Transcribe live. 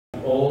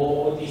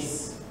all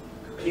these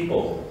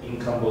people in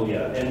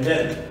Cambodia, and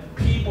then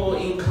people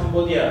in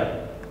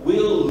Cambodia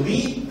will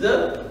lead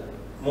the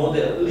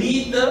model,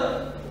 lead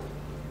the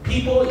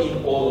people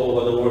in all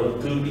over the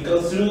world to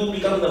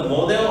become the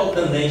model of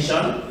the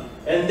nation,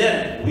 and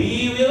then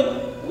we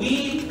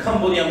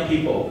Cambodian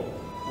people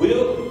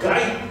will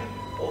guide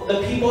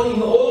the people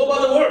in all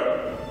over the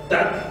world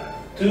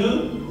that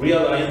to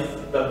realize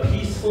the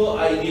peaceful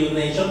ideal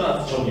nation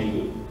of Chong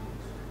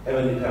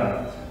Heavenly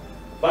Parent.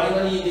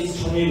 Finally,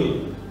 this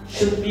Chong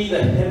should be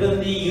the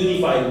heavenly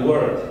unified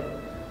world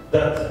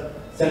that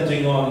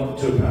centering on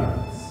two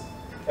parents.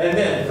 And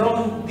then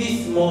from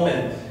this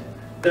moment,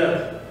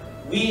 that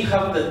we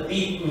have the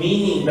deep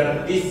meaning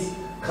that this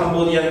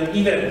Cambodian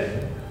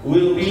event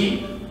will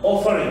be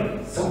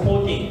offering,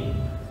 supporting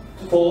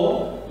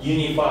for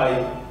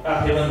unified,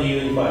 heavenly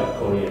unified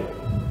Korea.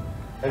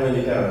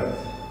 Heavenly Parent,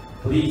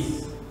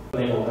 please, in the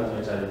name of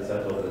Hajime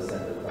Saito of the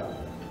Center.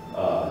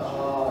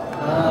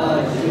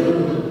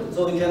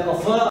 So we can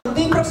offer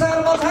team percent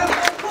about half.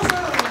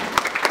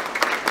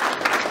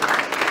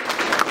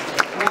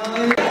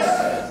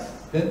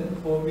 Then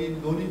for me,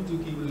 no need to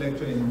give a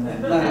lecture anymore.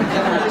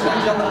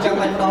 Because I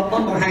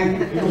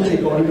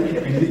already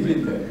believe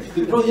in that.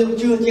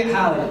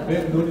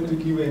 Then no need to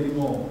give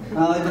anymore.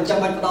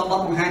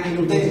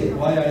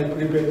 Why I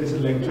prepared this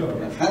lecture?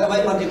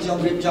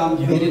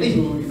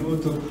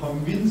 To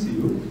convince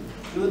you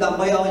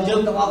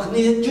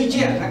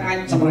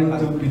to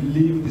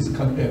believe this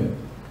content.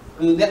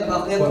 But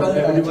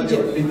everybody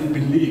already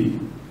believe.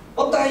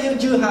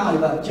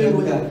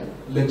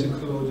 Let's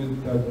close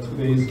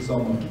today's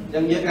sermon.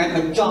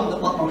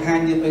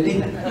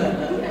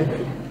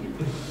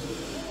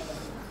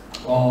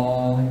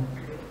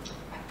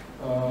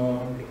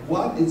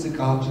 What is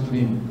God's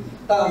dream?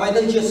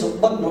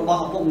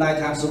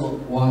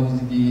 What is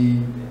the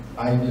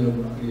ideal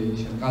of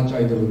creation? God's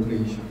ideal of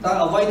creation.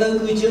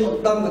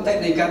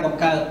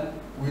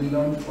 We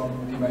learn from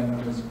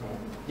divine principle.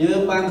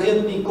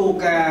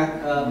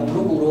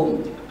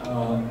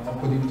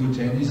 According to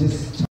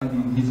Genesis,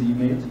 in His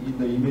image, in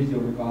the image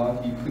of God,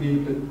 He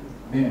created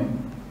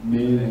man,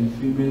 male and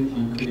female.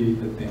 He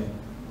created them.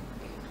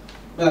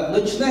 And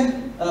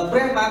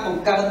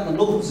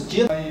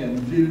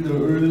fill the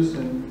earth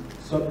and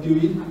subdue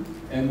it,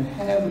 and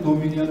have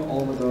dominion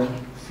over the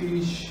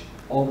fish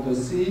of the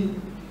sea,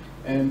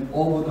 and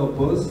over the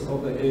birds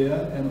of the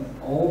air, and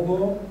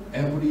over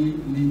every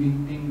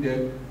living thing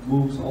that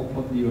moves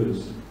upon the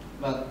earth.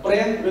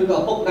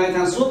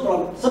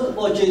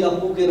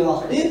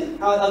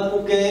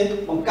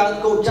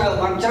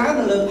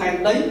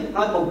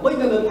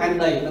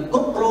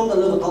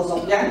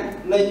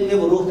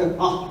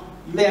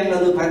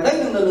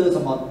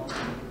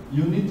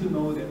 You need to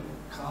know that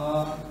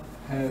God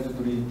has a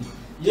dream.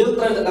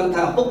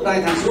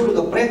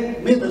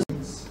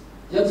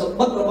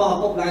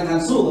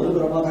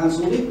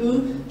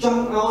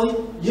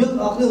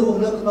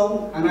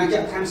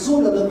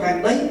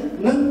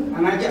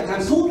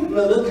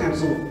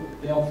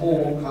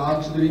 Therefore,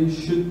 God's dream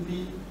should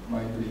be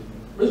my dream.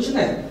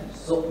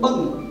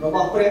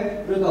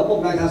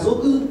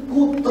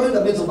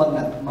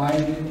 My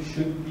dream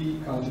should be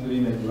God's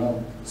dream as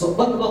well.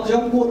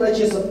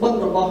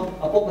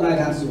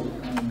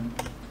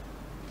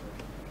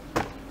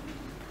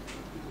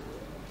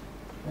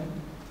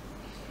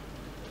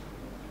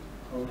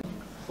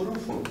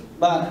 Fruitful.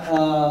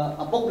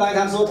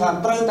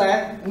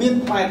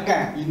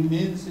 It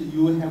means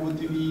you have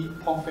to be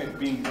perfect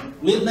being.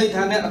 You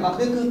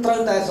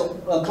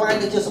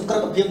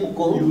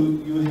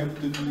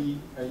have to be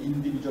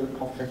individual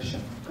perfection.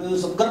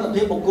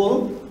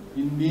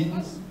 It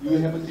means you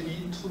have to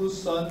be true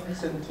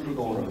sons and true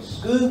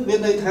daughters.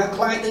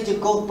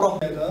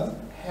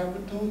 Have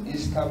to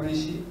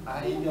establish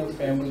ideal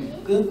family.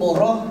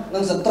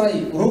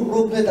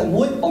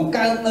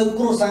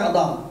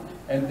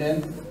 And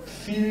then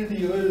fill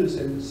the earth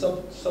and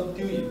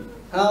subdue it.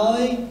 So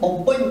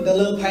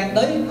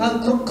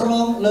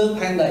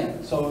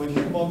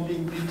human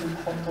beings need to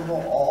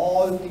control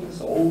all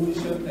things,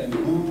 ocean and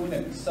moon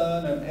and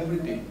sun and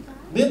everything.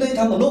 Need to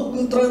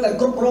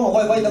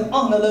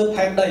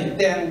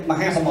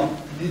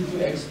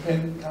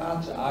expand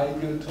God's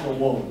ideal to the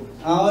world.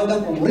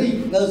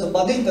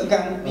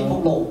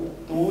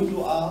 Those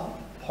are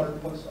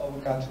purpose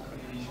of God's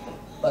creation.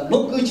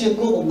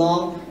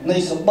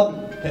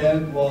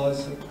 That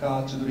was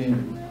God's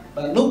dream.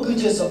 However,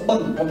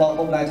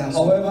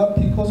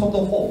 because of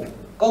the fall,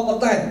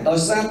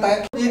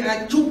 you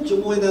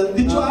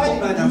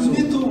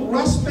need to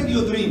respect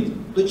your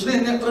dream. You need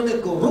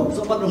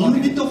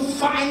to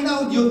find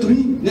out your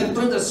dream.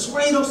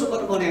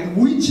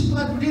 Which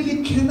part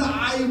really can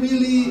I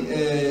really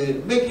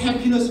make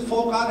happiness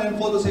for God and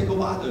for the sake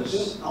of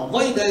others?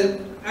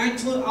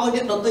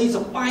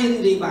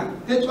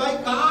 That's why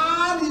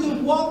God is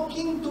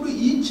walking through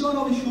each one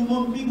of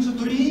human beings'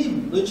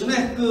 dream. That's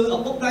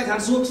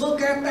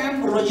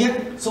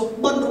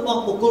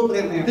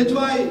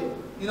why,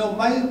 you know,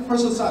 my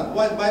first son,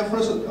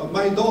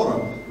 my daughter,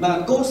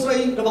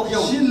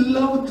 she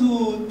loved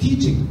to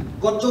teaching.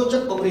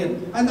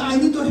 And I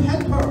need to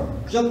help her.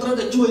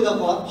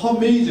 Her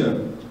major.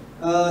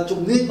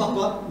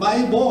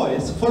 My boy,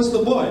 first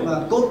boy,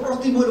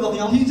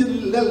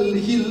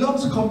 he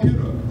loves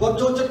computer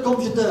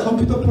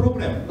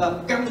program.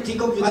 And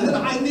then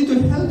I need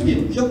to help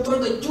him.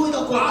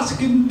 Ask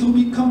him to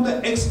become the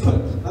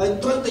expert.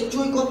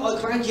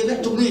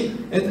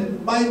 And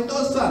my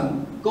third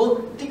son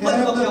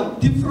have a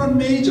different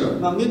major.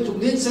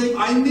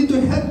 I need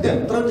to help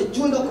them.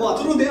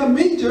 Through their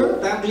major,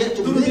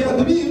 through their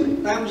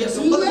dream,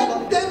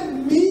 let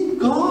them meet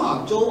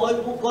God.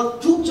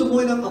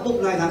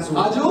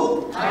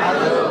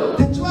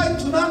 That's why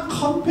do not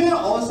compare,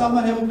 or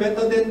someone have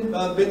better than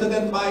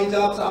my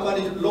job, someone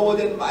is lower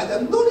than my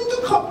job. No need to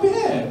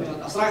compare.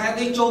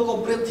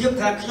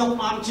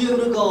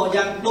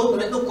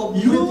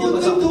 You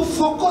need to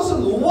focus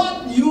on what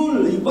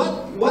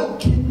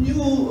can you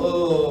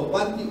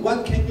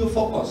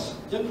focus?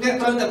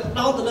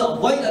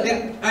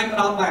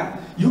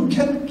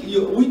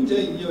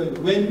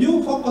 When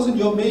you focus on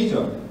your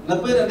major,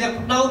 like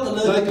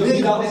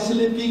without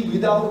sleeping,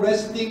 without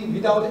resting,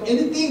 without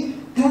anything,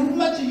 that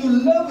much you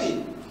love it.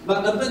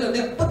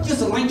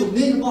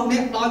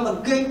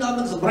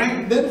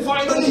 Then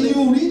finally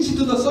you reach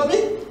to the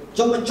summit.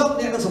 That's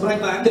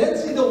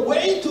the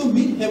way to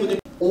meet heavenly.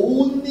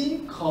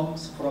 Only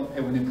comes from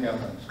heavenly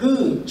parents.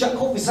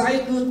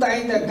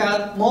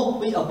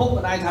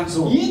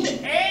 In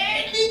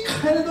any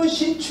kind of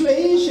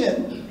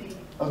situation,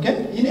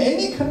 okay? In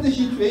any kind of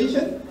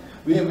situation,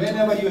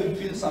 whenever you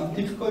feel some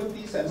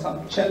difficulties and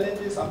some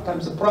challenges,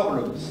 sometimes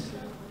problems.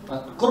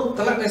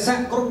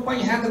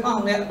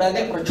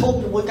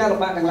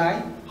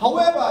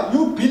 However,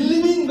 you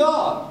believe in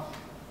God.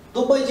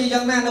 You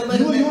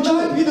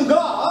unite with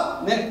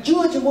God, and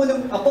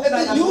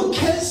you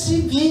can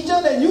see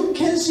vision and you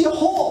can see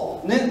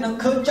hope.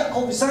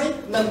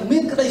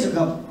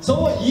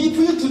 So if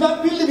you do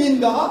not believe in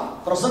God,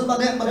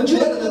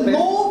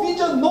 no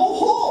vision, no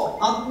hope.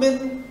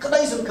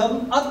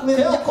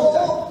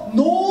 Therefore,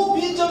 no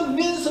vision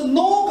means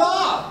no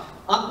God.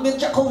 But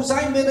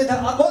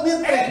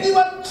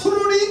anyone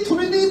truly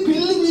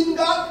believe in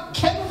God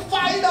can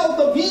find out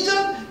the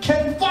vision,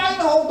 can find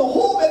out the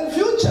hope and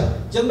future.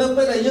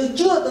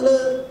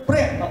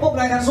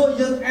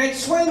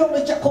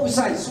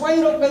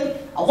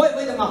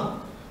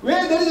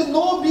 Where there is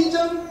no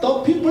vision, the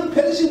people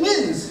perish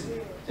means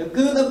you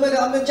did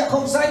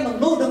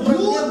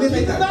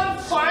not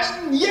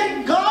find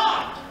yet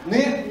God.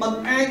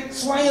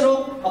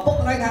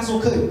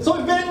 So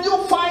when you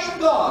find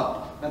God,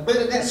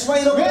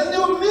 when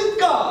you meet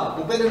God,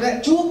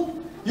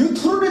 you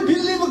truly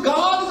believe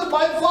God is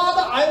my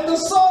Father, I am the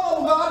Son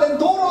of God and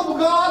daughter of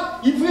God.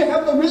 If we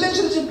have the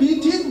relationship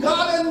between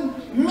God and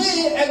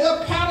me as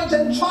a parent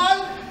and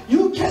child,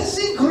 you can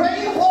see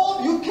great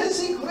hope, you can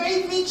see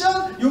great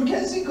vision, you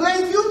can see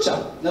great future.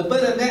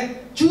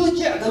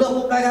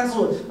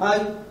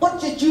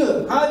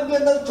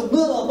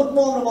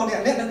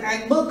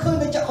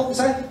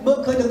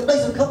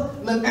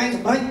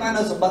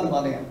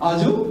 Are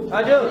you?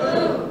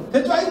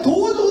 That's why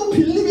those who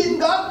believe in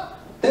God,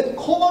 that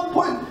common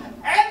point,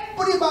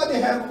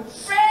 everybody have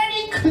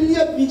very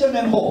clear vision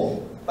and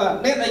hope.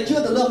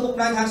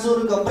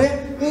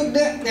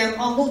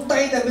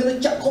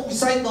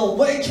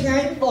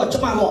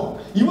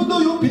 Even though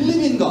you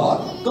believe in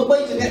God, I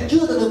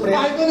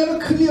don't have a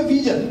clear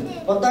vision.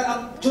 I don't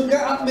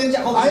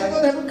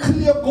have a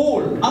clear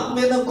goal.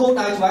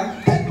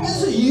 That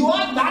means you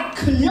are not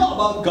clear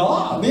about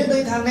God.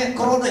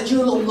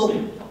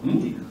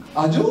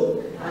 Are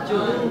you?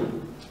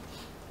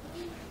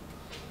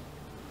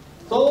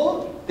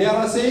 So they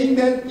are saying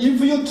that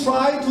if you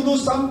try to do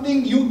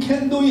something, you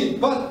can do it.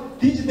 But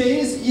these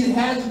days it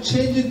has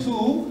changed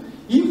to,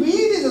 if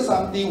it is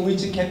something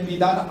which can be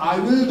done, I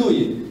will do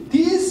it.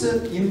 This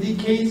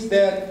indicates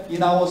that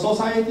in our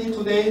society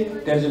today,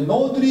 there is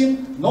no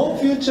dream, no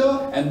future,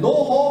 and no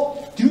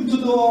hope due to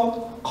the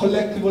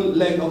collective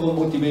lack of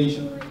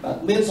motivation.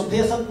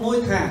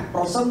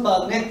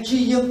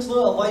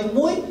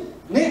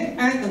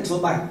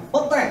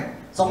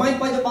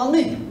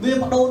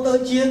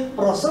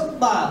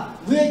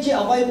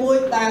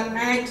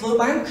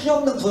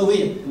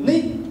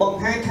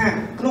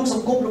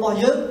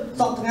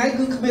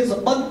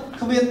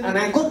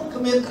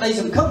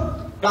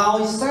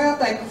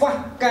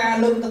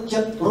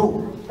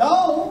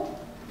 Now,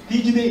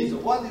 these days,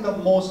 what is the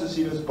most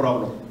serious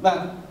problem?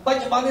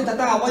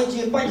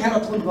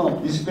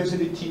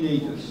 Especially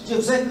teenagers.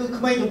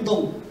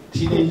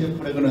 Teenage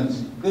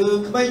pregnancy.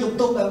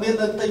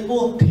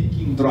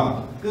 Taking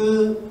drugs.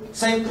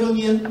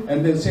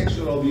 And then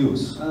sexual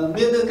abuse. So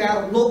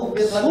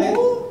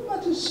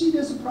much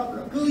serious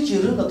problem.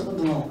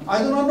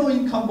 I do not know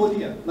in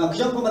Cambodia.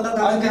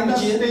 I did not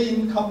stay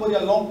in Cambodia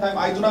a long time.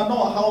 I do not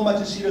know how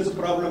much serious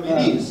problem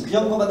it is.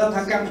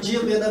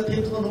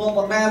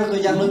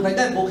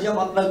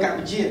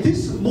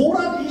 This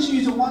moral issue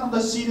is one of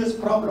the serious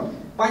problem.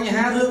 បញ្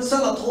ហារឿងសិ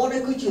លធម៌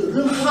នេះគឺជា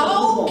រឿង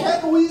How can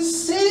we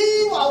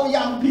save our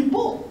young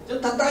people?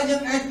 តែយើ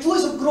ងអាចជួយ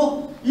សង្គ្រោះ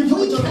If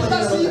we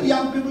cannot save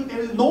young people,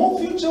 there is no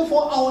future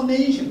for our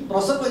nation. ប្រ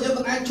សិនបើយើង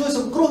មិនអាចជួយស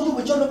ង្គ្រោះយុវ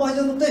ជនរបស់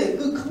យើងទេ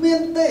គឺគ្មាន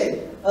ទេស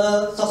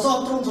សរ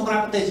ទ្រង់សម្រា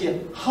ប់ប្រទេសជាតិ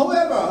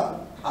However,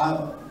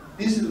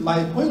 this is my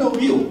point of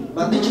view.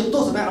 បាទនេះជាទ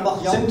ស្សនៈរបស់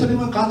ខ្ញុំ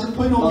Central Culture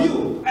point of view.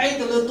 ឯង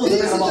ទៅលើទស្ស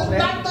This នៈ is របស់ព្រះ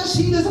not the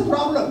serious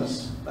problems.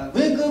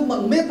 វាគឺមិ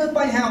នមានទៅប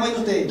ញ្ហាអ្វី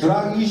នោះទេ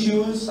Drug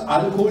issues,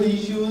 alcohol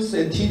issues,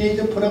 and teenage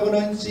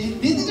pregnancy.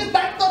 This is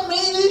not the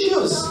main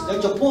issues. តែ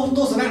ចំពោះទ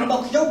ស្សនៈរប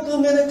ស់ខ្ញុំគឺ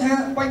មានន័យថា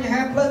បញ្ហា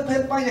ផ្លូវភេ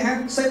ទបញ្ហា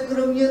សេពគ្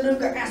រឿងញៀនឬ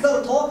ក៏អសិល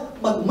ធម៌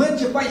មិនមែន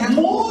ជាបញ្ហាធំ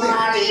ទេ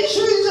Moral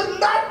issue is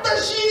not the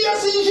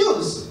serious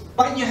issues.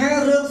 បញ្ហា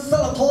រឿងសិ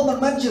លធម៌មិន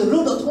មែនជារឿ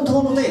ងដ៏ធ្ងន់ធ្ង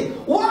រនោះទេ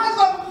What are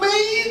the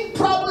main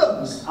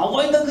problems? អ្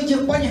វីទៅគឺជា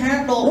បញ្ហា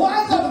ដ៏ What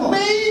are the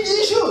main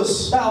issues?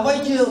 តែអ្វី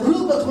ជារឿ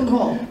ងដ៏ធ្ងន់ធ្ង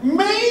រ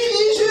Main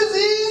issues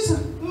is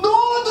no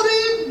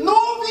dream, no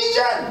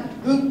vision.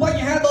 គឺប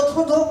ញ្ហាដ៏ធ្ង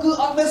ន់ធ្ងរគឺ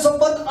អត់មានសម្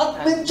បត្តិអត់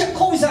មានចក្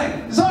ខុវិស័យ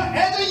So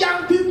as a young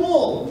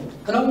people,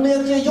 ក្នុងនាម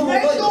ជាយុវវ័យ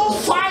when you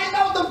find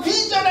out the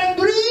vision and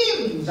dream,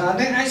 តែ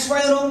អ្នកអាចស្វែ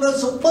ងរកនៅ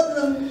សម្បត្តិ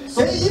និង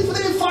if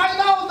they find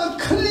out the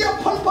clear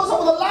purpose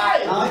of the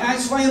life, ហើយអាច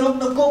ស្វែងរក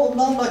នៅគោលបំ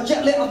ណងដ៏ជា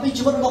ក់លាក់អំពី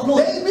ជីវិតរបស់ខ្លួន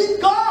they meet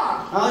God.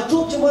 ហើយជួ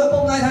បជាមួយឪពុ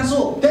កម្ដាយឋាន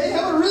សួគ៌ They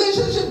have a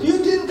relationship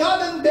between God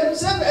and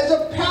themselves as a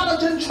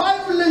parent and child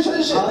ហើយ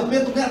relationship. មា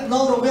នទំនាក់ទំន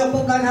ងរវាងឪពុ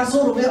កម្ដាយឋានសួ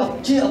គ៌រវាង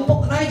ជាឪពុក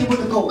ម្ដាយជាមួយ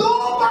នឹងកូន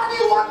Nobody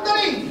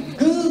wondering.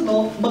 គឺ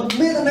មិន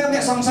មាននរណាម្នា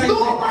ក់សង្ស័យ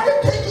Nobody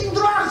taking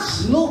drugs.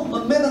 នោះមិ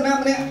នមាននរណា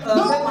ម្នាក់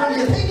សេពគ្រឿង Nobody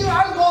ញៀន taking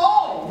alcohol.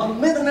 មិន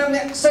មាននរណាម្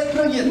នាក់សេពគ្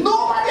រឿងញៀន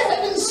Nobody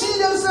having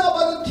serious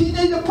about the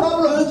teenage គឺមិន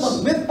problems.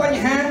 មានប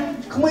ញ្ហា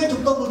ក្មេង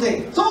ជំទង់នោះទេ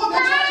So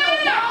that's why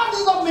what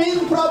is the main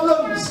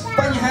problems?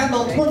 បញ្ហា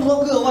ដ៏ធ្ងន់ធ្ងរ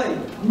គឺអ្វី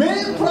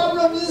Main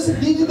problem is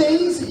these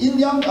days in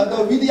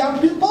with young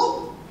people.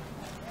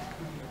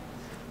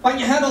 ប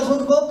ញ្ហាដ៏ធ្ង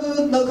ន់ធ្ងរគឺ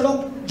នៅក្នុង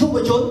យុវ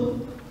ជន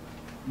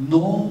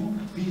No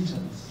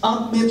visions. អ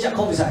ត់មានចក្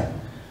ខុវិស័យ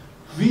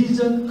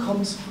Vision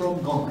comes from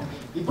God.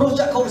 ពីព្រោះ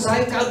ចក្ខុវិស័យ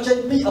កើតចេញ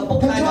ពីឪពុក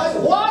ម្ដាយ That's why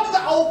what is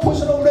our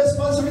portion of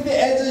responsibility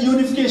as a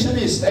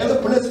unificationist, as a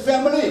blessed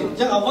family?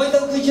 ចឹងអ្វីទៅ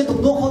គឺជាទំ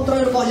នួលខុសត្រូវ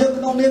របស់យើង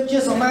ក្នុងនាមជា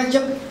សមាជិ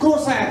កគ្រួ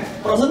សារ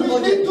ប្រសិនបើ We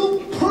need to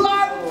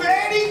plant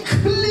very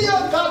clear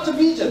God's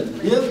vision.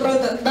 យើងត្រូវ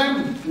តែដាំ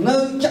នៅ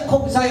ចក្ខុ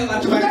វិស័យឲ្យបាន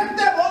ច្បាស់ Let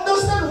them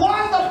understand what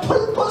is the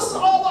purpose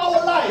of our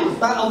life.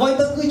 តើអ្វី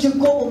ទៅគឺជា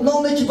គោលបំណង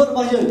នៃជីវិតរប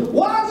ស់យើង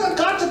What is the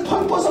God's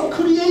purpose of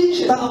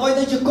creation? តើអ្វី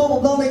ទៅជាគោល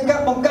បំណងនៃកា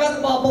របង្កើតរ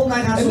បស់ឪពុកម្ដា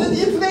យឋានសួ And គ៌ then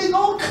if they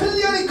know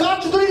clearly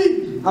God's dream,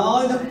 ហើ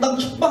យនឹងដឹង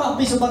ច្បាស់អំ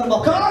ពីសម្បត្តិរប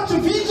ស់ God's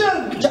vision,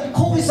 ចក្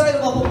ខុវិស័យរ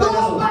បស់ឪពុកម្ដាយ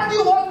ឋានសួគ៌ nobody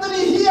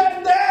wandering here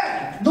and there.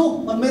 នោះ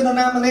មិនមាននរ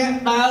ណាម្នាក់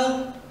ដើរ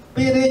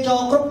ពីនេះចោ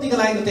គ្រប់ទីក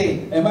ន្លែងនោះទេ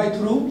Am I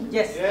true?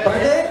 Yes ប្រ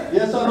ទេ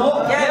Yes or no?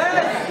 Yes.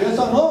 Yes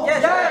or no?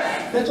 Yes.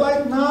 That's why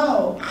now,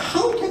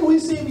 how can we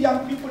save young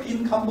people in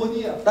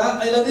Cambodia? តើ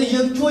ឥឡូវនេះ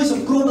យើងជួយស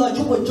ង្គ្រោះដល់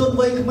យុវជន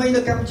វ័យក្មេង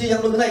នៅកម្ពុជាយ៉ា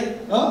ងដូចនេះ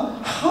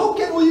How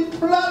can we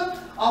plant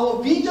our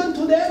vision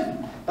to them?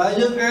 តើ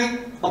យើងអាច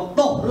បន្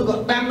តឬក៏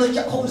ដាំនៅច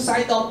ក្ខុវិស័យ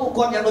ដល់ពួក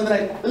គាត់យ៉ាងដូច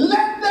នេះ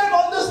Let them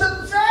understand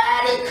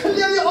very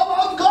clearly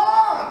about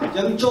God.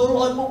 យើងចូល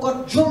ឲ្យពួកគាត់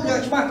យល់យ៉ា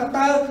ងច្បាស់ថា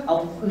តើ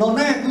នរ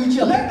ណាគឺជា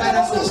ឪពុ Let កម្ដាយ them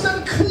ឋានសួគ៌ understand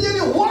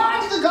clearly what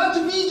is God's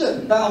vision.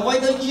 តើអ្វី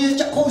ទៅជា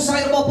ចក្ខុវិស័យ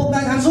របស់ឪពុកម្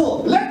ដាយឋានសួគ៌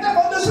Let them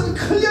understand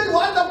clearly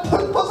what is the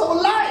purpose of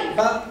life.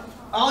 តើ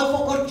ឲ្យពួ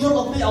កគាត់យល់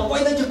អំពីអ្វី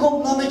ទៅជាគោល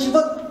បំណងនៃជី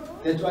វិត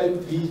That's why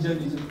vision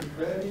is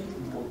very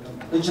important.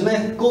 ដូច្នេះ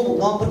គោលបំ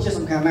ណងពិតជា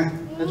សំខាន់ណាស់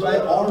That's why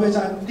always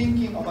I'm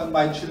thinking about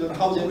my children,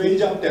 how to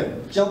raise up them.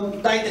 ខ្ញុំ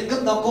តែងតែគិត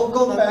ដល់កូ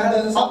នៗ And ថា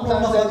then អប់រំ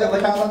sometimes ដល់គាត់ as យ៉ាង a ម៉េ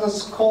ច parent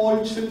scold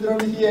children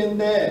here and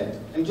there.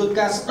 យើងជួន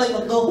កាលស្ដីប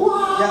ន្ទោស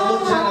យ៉ាងដូ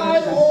ចជា Why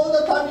all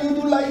the time you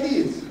do like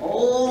this?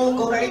 អូ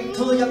កូនឯង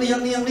ធ្វើយ៉ាងនេះយ៉ា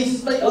ងនេះយ៉ាងនេះ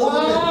ស្ដីអត់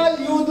Why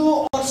you do?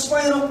 អត់ស្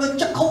វែងរកនៅ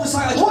ចក្ខុវិ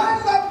ស័យឲ្យច្បាស់ What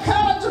is the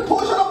parent's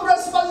portion of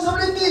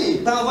responsibility?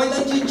 តើអ្វីទៅ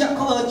ជាចក្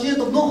ខុជា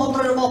ទំនួលខុសត្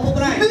រូវរបស់ពុក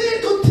ម្ដាយ Need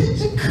to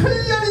teach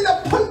clearly the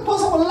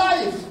purpose of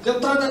life. យើង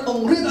ត្រូវតែប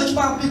ង្រៀនឲ្យច្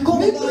បាស់ពីគោល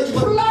បំ Need ណងនៃជី to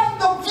វិត plant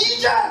the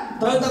vision.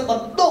 ត្រូវតែប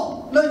ន្ត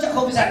នៅចក្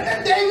ខុវិស័យ And then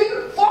they will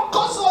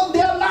focus on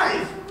their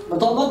life. ប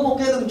ន្ទាប់មកពួក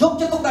គេនឹងយក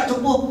ចិត្តទុកដាក់ចំ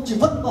ពោះជី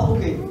វិតរបស់ពួក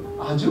គេ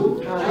Aju?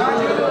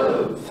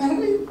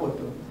 Very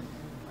important.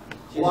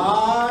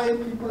 Why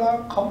people are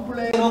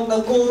complaining? រកនៅ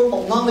គោល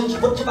បំណងនៃជី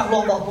វិតច្បាស់លា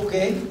ស់របស់ពួក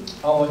គេ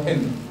Our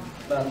hymn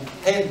បាទ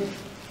ហេតុ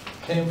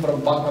came from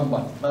Buntenh. បា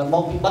ទម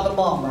កពីបាត់ដំ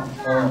បងបាទ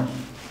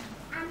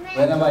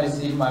Whenever I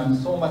see him, I'm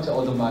so much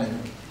admired.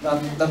 បាទ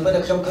ដល់ពេល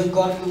ដែលខ្ញុំឃើញ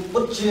គាត់គឺពិ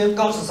តជា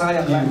កោតសរសើរ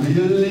យ៉ាងខ្លាំង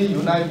He really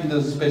unite with the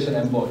special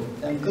envoy.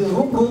 គឺ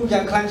រួបរวม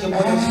យ៉ាងខ្លាំងជាមួ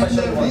យនឹង And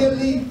special they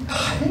really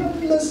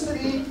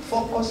tirelessly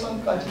focus on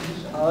God's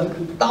vision. ហើយ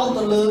គឺតោត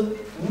ទៅលើ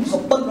ស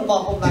ម្បត្តិរប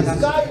ស់ពុកម្ដាយ This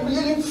guy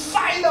really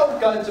find out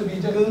God's គឺ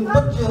vision. ពិ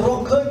តជារក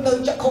ឃើញនៅ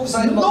ចក្ខុវិស័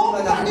យរបស់ពុក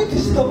ម្ដាយ Nobody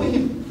disturb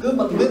him គឺ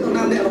មិនមាននរ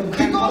ណាអ្នករំ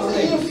ខានគាត់ because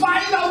ទេ he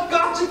find out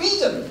God's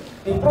vision.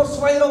 ពីព្រោះ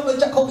ស្វែងរកនៅ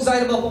ចក្ខុវិស័យ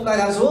របស់ពុកម្ដាយ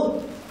ថាសួរ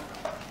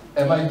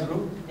Am I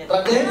true? ត្រូ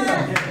វទេ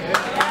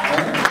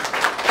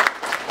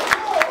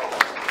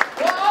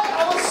Why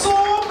are so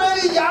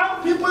many young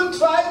people people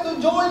try to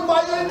join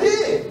YLT.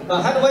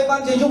 ហើយអ្វីបា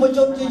នជាយុវជ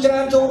នជាច្រើ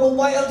នចូលរួម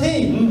YLT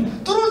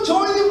Through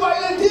joining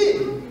YLT.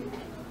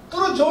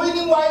 Through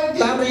joining YLT.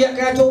 តាមរយៈ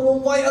ការចូលរួម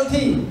YLT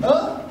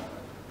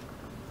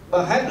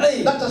ហេតុអី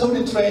Not just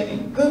only training.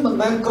 គឺមិន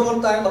មែនគ្រាន់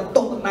តែបន្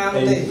ទុកដំណើរ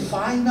ទេ They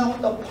find out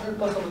the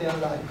purpose of their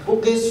life. ពួក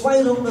គេស្វែង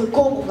រកនៅ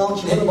គោលបំណង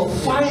ជីវិត They របស់ពួក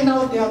គេ find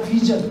out their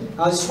vision.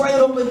 ហើយស្វែង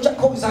រកនៅចក្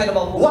ខុវិស័យរប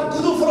ស់ពួកគេ What to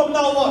do from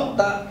now on.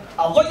 តើ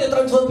អ្វីដែលត្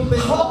រូវធ្វើពីពេ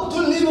លក្រោយ How to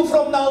live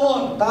from now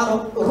on. តើ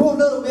រស់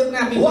នៅរបៀប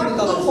ណាពីពេល What នេះ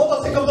to ត do ទៅ for the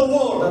sake of the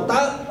world.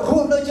 តើរ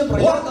ស់នៅជាប្រ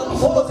យោជន៍ What ដល់ to do ពិ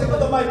ភព for the sake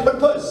of my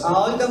purpose.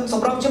 ហើយនឹងស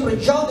ម្រាប់ជាប្រ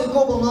យោជន៍នៃ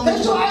គោលបំណង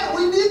That's why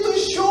we need to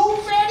show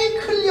very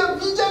clear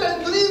vision and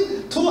dream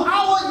to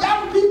our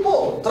young people.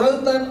 ត្រូវ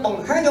តែប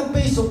ង្ហាញអំ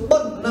ពីសុបិ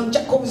ននិងច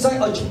ក្ខុវិស័យ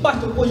ឲ្យច្បាស់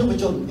ចំពោះយុវ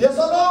ជន Yes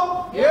or no?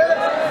 Yes.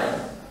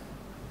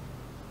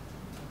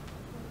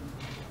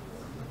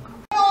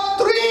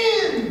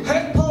 Dream. ហេ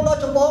តុផលដ៏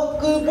ចម្បង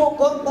គឺពួក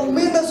គាត់មិន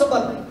មាននៅសុបិ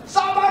ន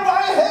Someone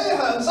right here,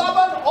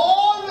 someone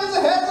always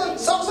has a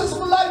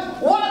successful life.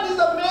 What is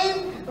the main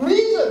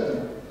reason?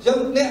 ចឹង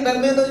អ្នកដែល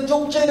មាននៅជោ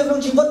គជ័យនៅក្នុង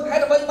ជីវិតហេ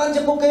តុអ្វីបាន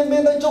ជាពួកគេមា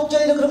ននៅជោគជ័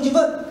យនៅក្នុងជី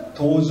វិត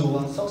Those who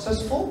are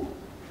successful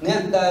អ្ន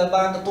កដែល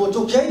បានទទួល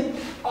ជោគជ័យ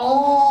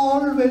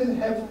always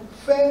have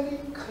very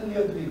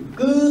clear dream.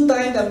 គឺ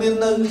តែងតែមាន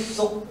នៅ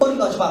សុបិន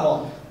ដ៏ច្បាស់លា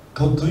ស់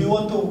Do you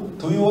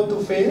want to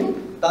fail?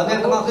 តើអ្នក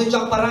ទាំងអស់គ្នាច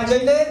ង់បរាជ័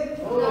យទេ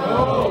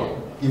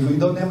If we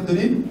don't have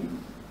dream,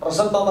 ប្រ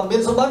សិនបើមិនមា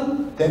នសុបិន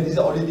that is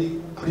already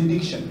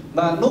prediction.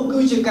 បាទនោះគឺ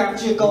ជាការ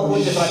ព្យាករណ៍មួយ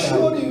ជាស្រេចហើយ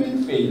Surely will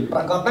fail. ប្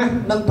រកបណាស់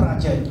នឹងបរា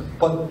ជ័យ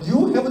But you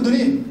have a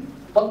dream.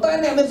 ប៉ុន្តែ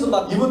អ្នកមានសុបិ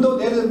ន Even though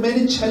there are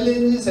many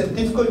challenges and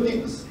difficult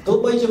things, ទោះ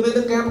បីជាមាន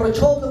នឹងការប្រ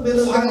ឈមនិងមាន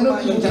នឹងការលំបាក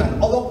finally យ៉ាង you ច្រើន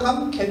can overcome,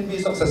 can be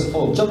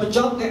successful. ចុះបញ្ច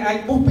ប់គេអាច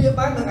ពុះពៀ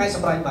បាននិងអាចស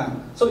ម្រេចបាន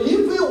So if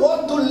we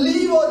want to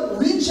live a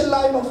rich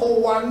life for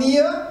 1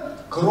 year,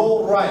 grow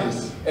rice.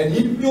 And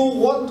if you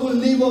want to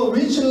live a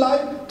rich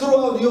life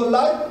throughout your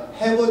life,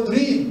 have a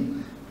dream.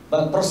 បា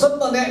ទប្រសិន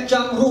បើអ្នកច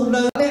ង់រស់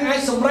នៅអ្នកអាច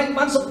សម្រេច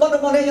បានសុបិនរ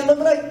បស់អ្នកយ៉ាងដូច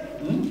ម្តេច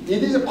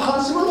It is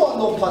possible or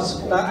not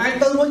possible? តើអាច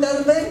ទៅរួចដែរ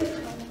ទេ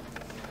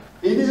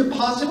It is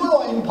possible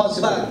or បាទ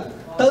impossible?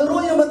 ទៅរួ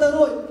ចឬមិនទៅ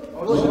រួច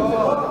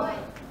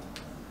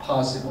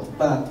Possible.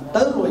 បាទ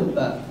ទៅរួច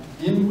បាទ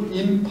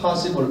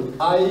Impossible.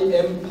 I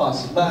am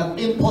possible. បាទ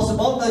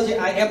impossible ទៅជា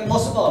I am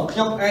possible ខ្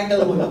ញុំអាចទៅ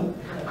រួច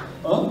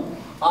Huh?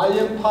 I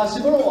am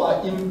possible or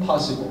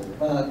impossible?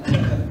 បាទ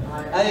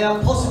I am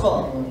possible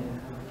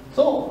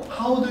So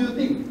how do you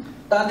think?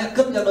 តើអ្នក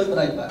គិតយ៉ាងដូចម្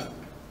តេចបាទ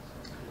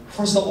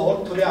First of all,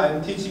 today I am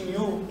teaching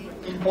you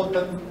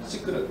important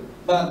secret.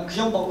 បាទខ្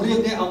ញុំបង្រៀន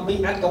អ្នកអំពី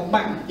អត្ថកំ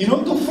បាំង In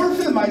order to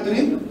fulfill my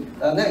dream,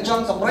 អ្នកច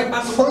ង់សម្រេចបា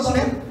នសុបិនរបស់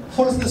អ្នក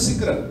first the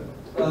secret.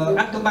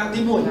 អត្ថកំបាំងទី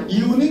1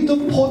 You need to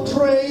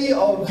portray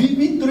a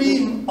vivid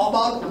dream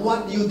about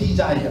what you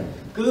desire.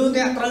 គឺ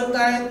អ្នកត្រូវ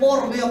តែព័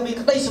ត៌មានអំពី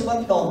ក្តីសុបិន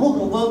ដ៏រស់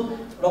រវើក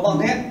របស់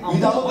អ្នកអំពី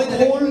Without អ្វីដែល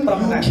goal, ប្រា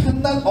ថ្នា you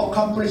cannot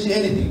accomplish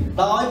anything.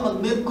 ដោយមិន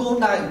មានគោល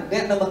ដៅអ្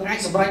នកនឹងមិនអាច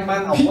សម្រេចបា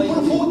នអ្វី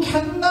People who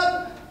cannot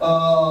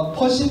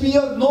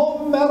persevere no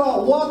matter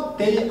what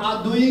they are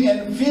doing and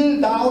feel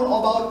down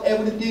about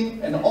everything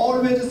and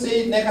always say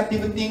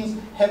negative things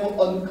have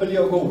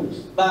unclear goals.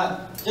 បាទអ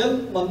ញ្ចឹង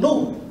មនុស្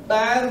ស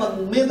ដែលមិន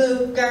មាន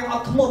ការអ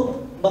ត់ធ្មត់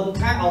មិន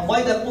ថាអ្វី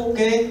ដែលពួក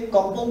គេ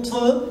កំពុងធ្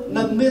វើ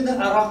នឹងមាន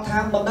អារម្មណ៍ថា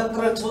មិនដឹង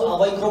ត្រូវធ្វើអ្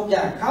វីគ្រប់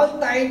យ៉ាងហើយ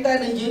តែងតែ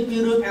និយាយពី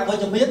រឿងអវិ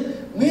ជ្ជមា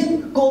ន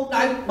គោល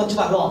ដៅមិនច្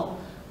បាស់លាស់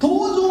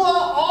Those who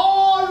are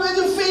always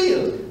fail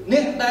អ្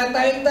នកដែល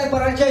តែងតែប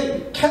រាជ័យ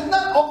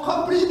cannot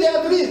accomplish their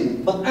dream.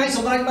 មិនអាចស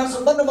ម្រេចបានសុ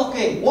បិនរបស់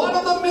គេ One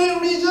of the main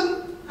reasons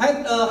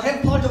ហេតុ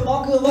ផលចម្បង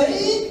គឺអ្វី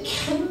they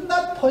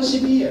cannot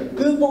persevere.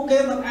 គឺពួកគេ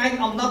មិនអាច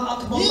អំណត់អ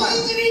ត់ធ្មត់បាន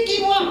Easily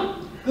give up.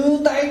 គឺ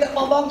តែងតែ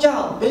បោះបង់ចោ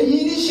ល They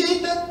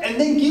initiated and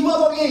then give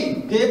up again.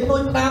 គេព្រួ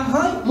យផ្ដាំ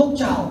ហើយលុប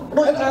ចោលព្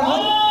រួយ And ផ្ដាំហើ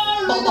យ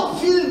បោះបង់ always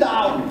feel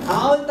down.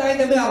 ហើយតែង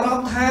តែមានអារម្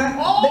មណ៍ថា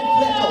ដេក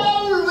ធ្លាក់ចុះ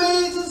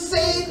Always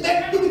say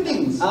negative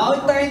things. ហើយ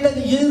តែងតែ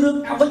និយាយរឿង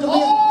អវិជ្ជ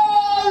មាន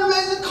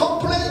Always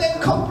complain and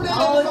complain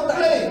ហើយ and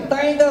complain.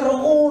 តែងតែរ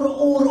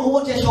អ៊ូ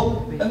ចេះជុំ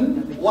And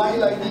why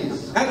like this?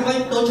 ហើយអ្វី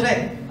ដូចនេះ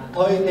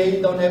Because they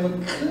don't have a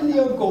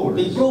clear goal.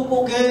 ពីព្រោះពួ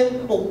កគេ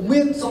ពុំ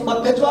មានសម្បត្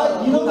តិ That's ច្បាស់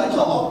why you know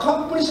to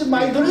accomplish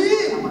my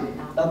dream.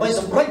 ដើម្បី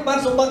សម្រេចបាន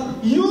សម្បត្តិ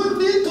You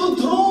need to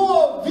draw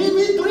a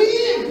vivid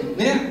dream.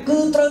 អ្នកគឺ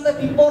ត្រូវតែ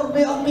ពិពណ៌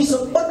នាអំពីស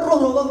ម្បត្តិរ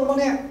ស់រវើករបស់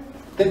អ្នក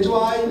That's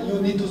why you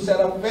need to set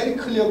a very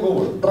clear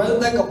goal. ត្រូវ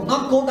តែកំណ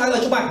ត់គោលដៅឲ្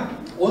យច្បាស់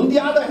On the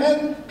other hand,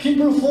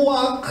 people who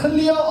are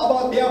clear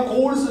about their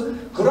goals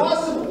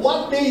grasp what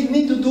they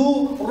need to do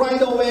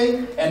right away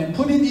and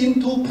put it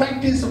into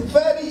practice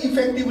very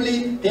effectively.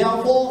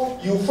 Therefore,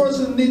 you first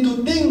need to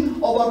think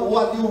about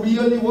what you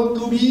really want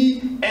to be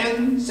and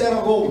set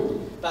a goal.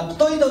 តែផ្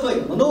ទុយទៅវិញ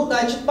មនុស្ស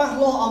ដែលច្បាស់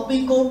លាស់អំពី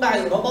គោលដៅ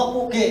របស់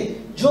ពួកគេ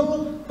យល់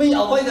ពី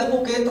អ្វីដែលពួ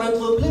កគេត្រូវ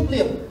ធ្វើភ្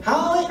លាមៗ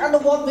ហើយអនុ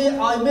វត្តវា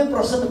ឲ្យមានប្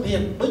រសិទ្ធភាព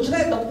ដូច្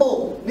នេះដំបូង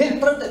អ្នក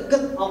ត្រូវតែគិ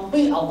តអំ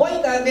ពីអ្វី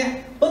ដែលអ្នក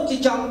ពិតជា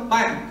ចង់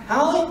បាន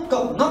ហើយ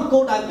កំណត់គោ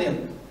លដៅភ្លាម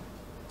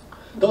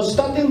The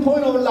starting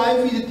point of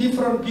life is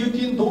different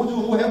between those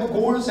who have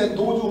goals and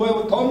those who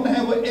don't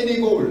have any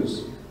goals.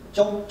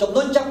 trong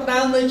đôi trăm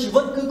đam này chỉ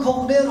vẫn cứ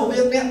không đi rồi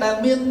việc nét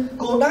đại miên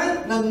cô đái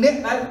nâng nét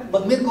đại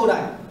bận miên cô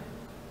đái.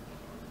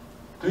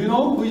 Do you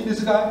know who is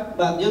this guy?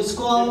 Bạn nhớ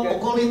school của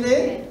cô liên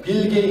tế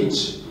Bill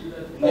Gates.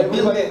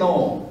 Everybody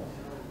know.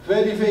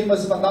 Very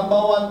famous, number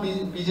one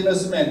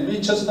businessman,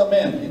 richest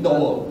man in the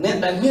world. nét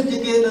đại miên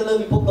kia là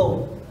bị phục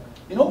đầu.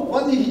 You know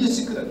what is his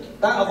secret?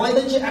 Ta ở ngoài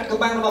đây chỉ ăn cái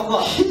băng mà có.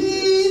 He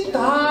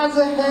does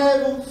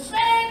have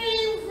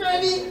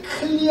very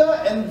clear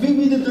and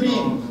vivid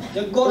dream.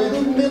 Nhưng con cứ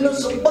miên nó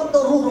sống bất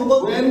tơ ru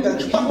rồi When he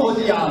was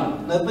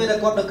young, nên bây giờ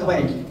con được cái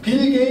vậy.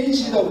 Bill Gates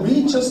is the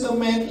richest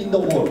man in the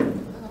world.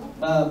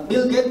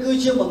 Bill Gates cứ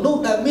chưa một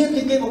nút đại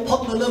miên kia một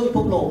phong là bị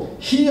phục đầu.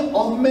 He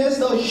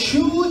amassed a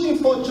huge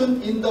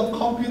fortune in the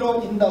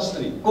computer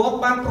industry. Có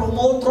ban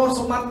promote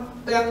transformat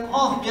tiền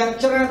yang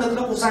chơi được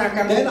trong usaha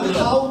Then kamera.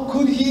 how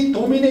could he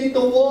dominate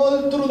the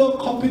world through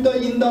the computer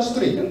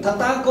industry? Thật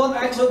ta con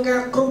ai chơi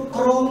ca chrome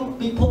chrome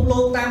bị phục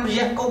lô tam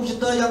rẻ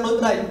computer yang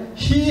đối này.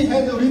 He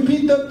has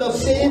repeated the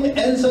same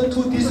answer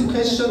to this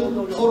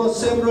question for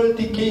several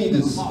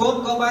decades.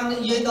 Con có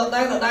ban gì đó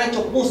đây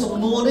chụp mua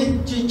sủng mua đi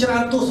chỉ chơi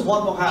tu sủng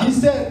một hàng. He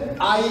said,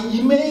 I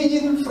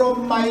imagine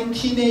from my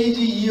teenage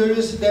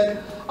years that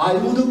I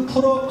would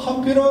put a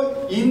computer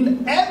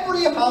in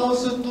every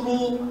house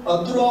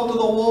throughout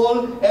the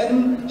world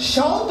and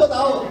shouted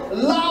out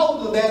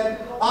loud that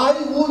I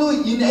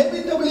would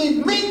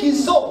inevitably make it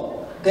so.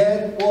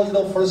 That was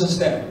the first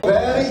step.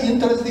 Very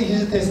interesting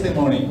his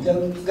testimony.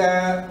 Chân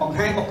ca bằng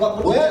hai bằng con.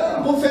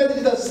 Well, Buffett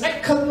is the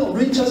second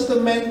richest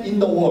man in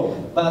the world.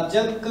 Và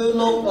chân cứ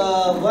lúc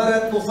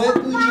Warren Buffett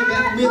cứ chỉ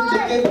biết miết chỉ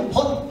cái một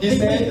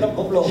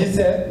phút. He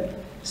said,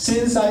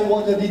 since I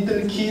was a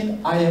little kid,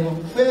 I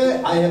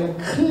have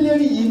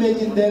clearly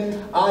imagined that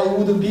I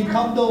would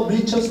become the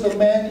richest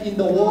man in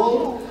the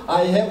world.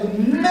 I have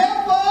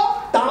never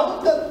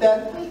doubted that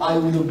I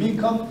would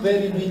become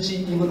very rich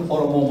even for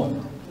a moment.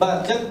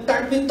 Và chân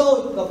tăng với tôi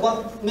và con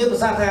miết của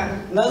gia thà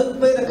nơi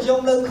bây giờ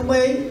trong nơi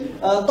Khmer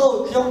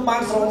tôi trong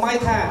ban sầu mai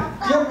thà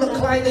trong nơi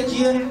khai tới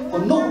chia của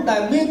nút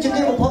đại miết chỉ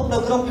cái một phút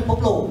được trong cái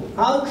phục lũ.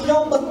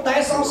 Trong bật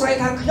té sau say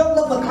thà trong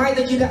nơi bật khai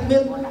tới chia đại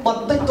miết bật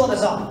tích tôi là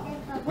sao?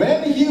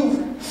 When he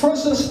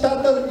first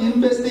started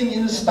investing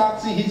in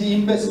stocks, his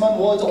investment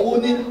was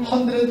only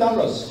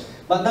 $100.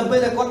 Và đến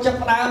bây giờ con chấp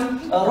đám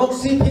rốt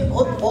xí phiếp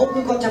hốt phố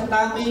cứ con chấp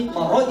đám đi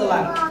mà rối tờ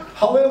lạc.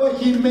 However,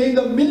 he made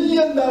 $1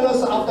 million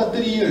after 3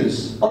 years.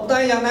 Hôm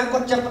nay là nàng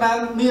con chấp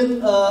đám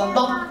miên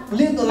đọc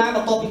liên tờ lạc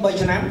mà tôi bị 7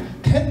 năm.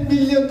 $10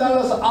 million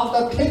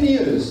after 10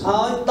 years.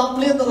 Đọc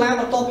liên tờ lạc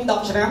mà tôi bị 10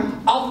 năm.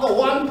 After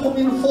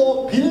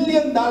 $1.4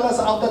 billion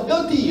after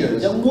 30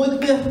 years. Giống mùi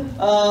kia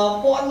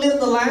bọn liên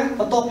tờ lạc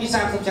mà tôi bị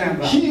 30 năm.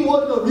 He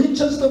was the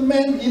richest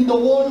man in the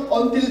world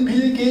until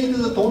Bill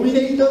Gates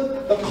dominated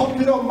the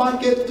computer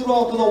market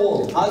throughout the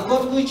world.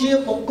 Con cứ chia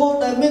một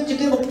cô đại miên chỉ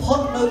cái một phút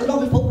nơi cái đó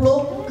bị phục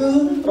lỗ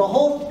cứ rồi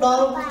hốt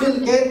đó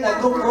Bill Gates đại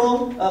công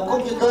rong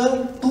computer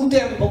tu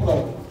tiền bị phục lỗ.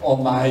 Oh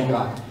my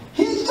God.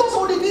 He's just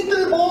only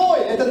little boy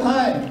at the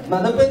time.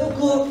 Mà nó bên nó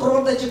cứ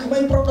con tại chỉ không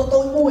ai pro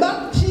tôi mùi. That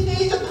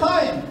teenage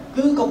time.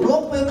 Cứ cộng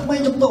lốc bên không ai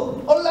chụp tụng.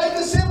 Like 7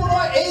 or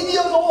 8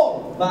 years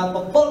old. Và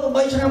một bông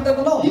 7 năm tới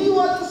đó. He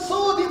was so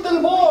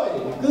little boy.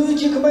 Cứ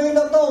chỉ không ai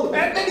đâu tôi.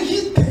 And then he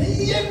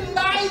day and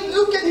night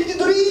look at his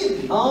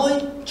dream.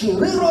 Chỉ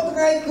riêng rồi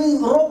ngay cứ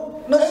rốt.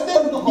 And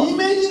then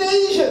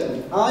imagination.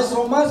 I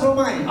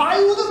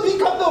would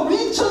become the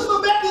richest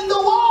man in the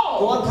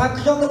world. And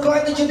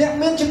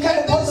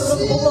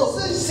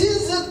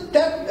since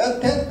that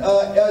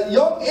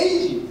young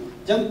age,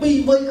 chẳng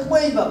bị với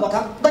khơi và có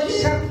thằng đánh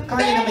khác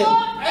never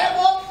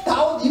ever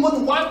doubt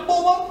even one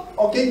moment.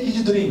 Okay,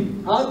 his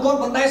dream.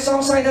 Con vẫn đang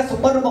song say ra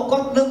sụp bần một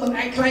con nương mình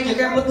anh khai cho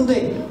các bất tư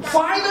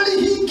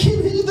Finally, he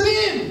kept his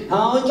dream.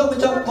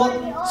 Cho con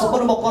sụp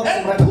bần một con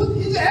and put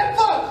his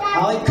effort.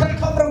 khắc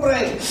không răng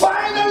rề.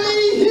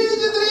 Finally, his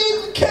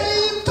dream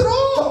came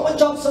true.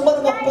 Cho sụp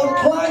bần một con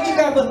khai cho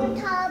các mình.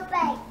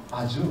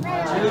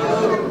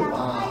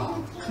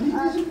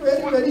 This is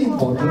very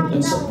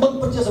important. Sụp bần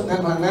bất chưa sụp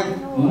ngang hàng ngang.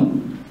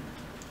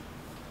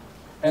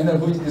 And then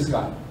who is this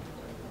guy?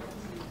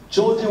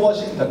 George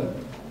Washington.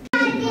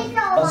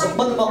 Và sụp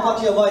bần một con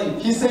chưa vậy.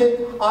 He said,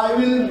 I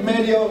will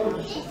marry a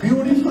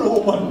beautiful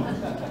woman.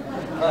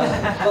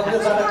 Còn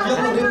bây giờ là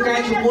những người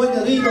cái chủ môi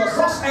người đi vào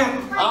cross out.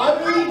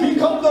 I will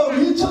become the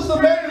richest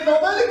man in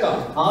America.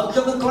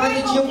 Trong cái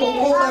khai chiếu một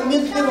cô là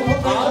miễn phí một I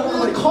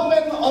will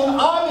comment on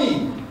army.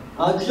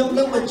 Trong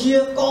nước mà chia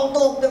con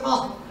tôm được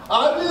không? I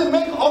will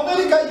make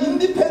America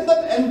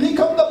independent and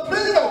become the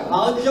president.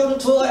 Trong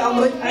thưa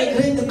America anh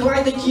thấy từ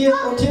khai tới chia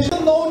còn thiếu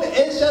known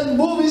Asian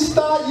movie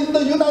star in the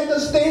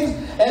United States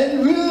and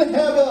will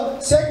have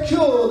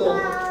secured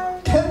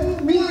 $10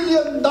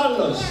 million.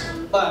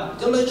 Và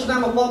cho nên chúng ta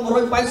một con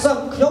rồi phải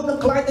xong nhóm được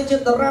khai tới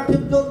trên tờ rap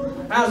phim luôn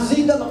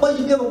Asia đã bây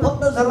giờ một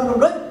phút nó ra làm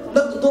đấy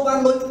được tụi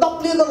bạn lôi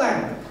tóc liên đó là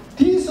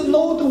this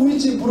note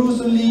which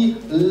Bruce Lee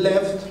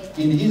left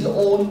in his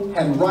own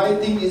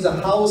handwriting is a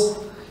house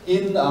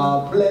in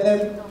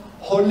Planet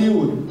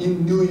Hollywood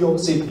in New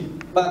York City.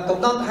 Và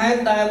cộng đồng hai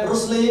đại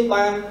Bruce Lee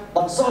và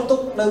bật so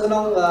túc nơi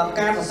con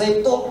ca thở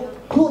xây tốt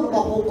ខ្លួនរប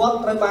ស់ពួកគាត់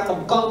ត្រូវបានប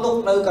ង្កប់ទុក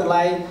នៅកន្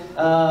លែង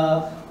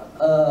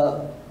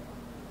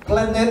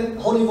Planet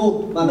Hollywood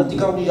បាទនៅទី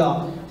ក្រុង New York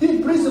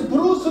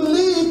Bruce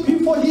Lee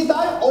before he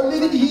died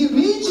already he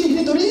reached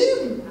his dream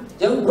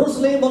ចឹង Bruce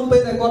Lee មុនពេ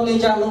លដែលគាត់លា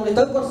ចាកលោកនេះ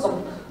ទៅគាត់សម្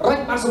រេច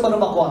បានសម្បត្តិរ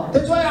បស់គាត់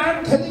That's why I'm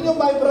telling you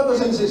my brothers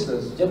and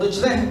sisters ចឹងដូ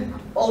ច្នេះ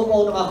បងប្អូ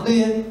នទាំងអស់គ្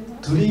នា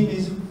dream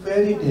is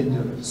very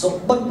dangerous ស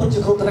ម្បត្តិពិតជា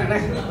គ្រោះថ្នាក់ណា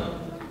ស់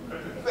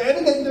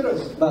very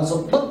dangerous បាទស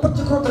ម្បត្តិពិត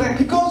ជាគ្រោះថ្នាក់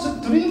because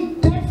dream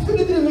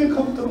definitely will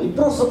come true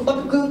ព្រោះសម្បត្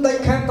តិគឺតែ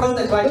ខាងត្រូវ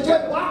តែខ្លាច That's why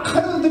what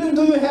kind of dream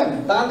do you have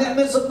តើអ្នក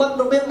មានសម្បត្តិ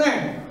របៀបណា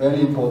very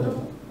important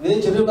វា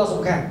ជារឿងដ៏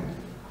សំខាន់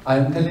I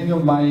am telling you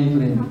my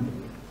dream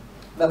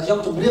ដែលខ្ញុំ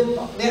ជម្រាប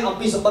អ្នកអំ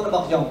ពីសម្បត្តិរប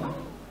ស់ខ្ញុំ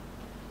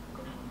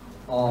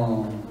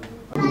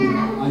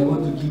I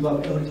want to give up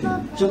everything.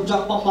 ខ្ញុំច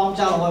ង់បោះបង់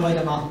ចោលអ្វីៗ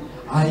ទាំងអស់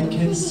I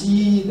can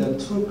see the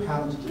true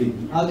parent dream.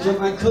 ហើយខ្ញុំ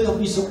អាចឃើញអំ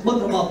ពីសម្បត្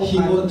តិរបស់ពួក He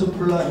គាត់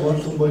want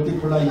to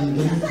multiply his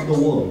dream to the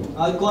world.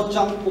 ហើយគាត់ច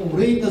ង់ពង្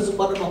រីកទៅសម្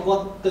បត្តិរបស់គា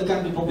ត់ទៅកា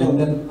ន់ពិភពលោក And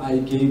then I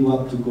gave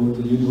up to go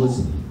to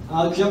university.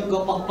 ហើយខ្ញុំក៏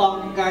បោះបង់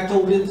ការចូ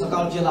លរៀនសាក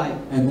លវិទ្យាល័យ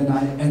And then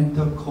I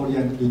enter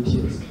Korean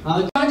BTS. ហើ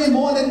យ money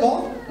more than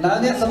God แล้ว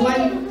អ្នកស្រឡា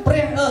ញ់ព្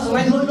រះស្រ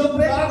ឡាញ់លុយជាង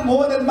ព្រះ God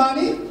more than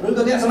money ឬ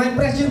ក៏អ្នកស្រឡាញ់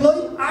ព្រះជាងលុយ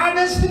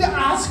honestly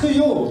ask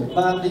you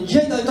បាទនិ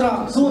យាយដោយត្រង់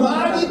សួរ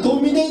money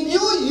dominate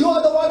you you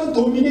are the one who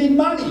dominate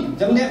money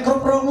ចឹងអ្នកគ្រ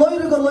ប់គ្រងលុយ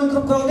ឬក៏លុយគ្រ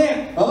ប់គ្រងអ្នក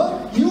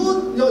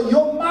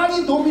your money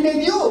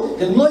dominate you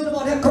ចឹងលុយរប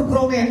ស់អ្នកគ្រប់គ្រ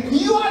ងអ្នក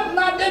you are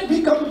not yet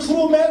become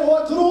true man or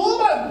true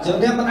woman ចឹង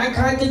អ្នកមិនអាច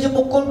ខ្លាយទៅជា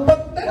បុគ្គលពិត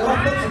then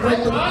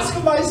I ask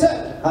myself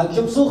ហើយខ្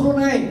ញុំសួរខ្លួ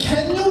នឯង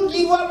can you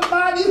give up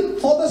money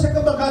for the sake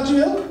of the God's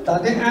will តើ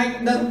អ្នកអាច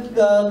នឹង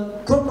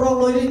គ្រប់គ្រង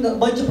លុយនេះដើ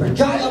ម្បីជាប្រ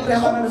យោជន៍ដល់ព្រះ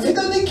បានឬទេ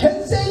confidently can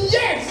say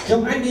yes ខ្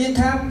ញុំអាចនិយាយ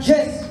ថា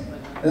yes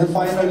and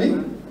finally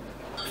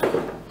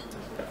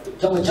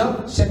ចង់បញ្ចប់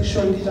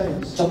sexual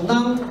desires ចំណ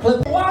ង់ផ្លូវ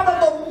one of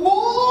the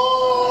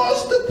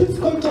most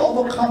difficult to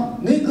overcome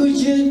នេះគឺ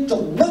ជា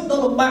ចំណុចដ៏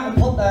លំបាកបំ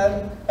ផុតដែល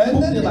and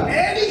then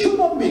any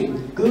human being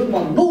គឺម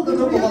នុស្សនៅ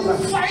ក្នុងរបស់គាត់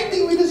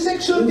fighting with the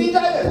sexual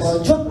desires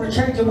ជន់ប្រ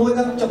ឆាំងជាមួយ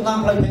នឹងចំណង់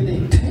ផ្លូវភេទនេះ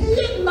day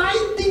and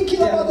night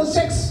thinking about the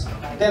sex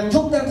ទាំងយ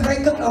ប់ទាំងថ្ងៃ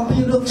គិតអំពី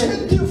រឿងសេក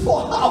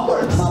 24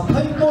 hours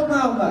 24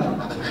ម៉ោងបាទ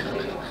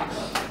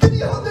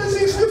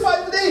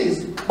 365 days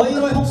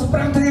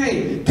 365ថ្ងៃ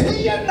day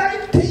and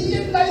night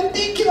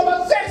thinking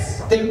about sex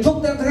ទាំងយប់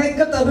ទាំងថ្ងៃ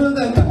គិតតែរឿងហ្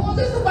នឹង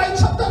Moses by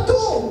chapter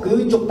 2 គឺ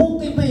ចំពុក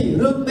ទី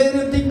2រឿងមេ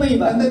រៀនទី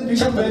2បាទ and then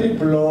become very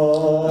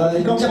blood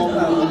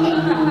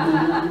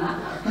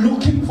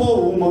looking for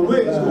woman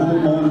where is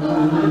woman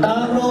ដើ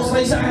ររកស្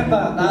រីស្អាត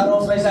បាទដើររ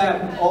កស្រីស្អាត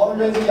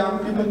always young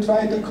people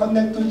try to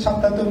connect to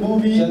chapter the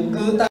movie ចឹង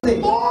គឺតាទេ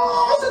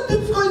most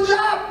difficult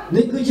job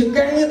នេះគឺជា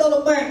ការងារដ៏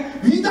លំបាក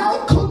without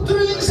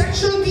controlling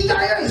sexual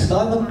desires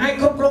ដោយមិនអាច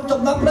គ្រប់គ្រង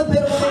ចំណង់ផ្លូវភេ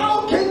ទរបស់ how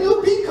can you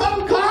become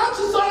God's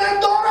son and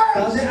តើ daughter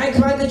អ្នកអាច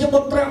ខ្លាយទៅជាបុ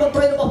ត្របុត្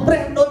រីរបស់ព្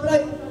រះដូច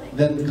នេះ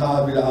then God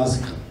will ask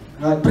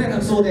ហើយព្រះនឹ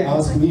ងសួរអ្នក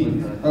ask me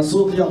សួ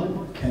រខ្ញុំ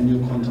can you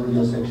control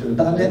your sexual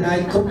តើអ្នកអាច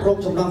គ្រប់គ្រង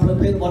ចំណង់ផ្លូវ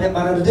ភេទរបស់អ្នក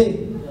បានឬទេ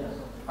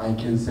I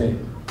can say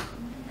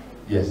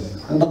yes.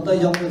 ដុកទ័រ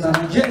យងគឺថា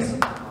yes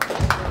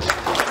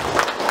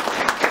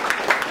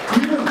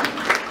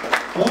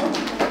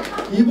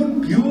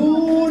even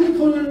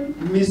beautiful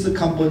Miss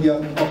Cambodia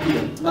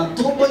appear បាទ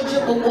ទោះបីជា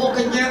បំពងក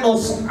ញ្ញាដ៏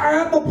ស្អា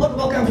តបំផុតរ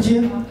បស់កម្ពុជា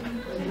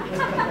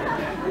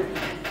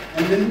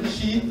and then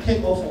she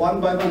take off one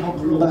by one her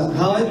បាទ clothes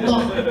ហើយ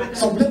ដោះ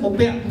សម្លៀកបំ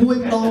ពាក់មួយ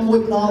ម្ដងរ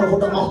ហូត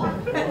ដល់អស់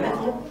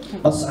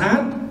បាទស្អា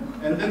ត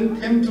and then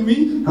came to me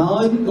ហើ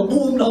យល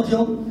បួងដល់ខ្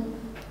ញុំ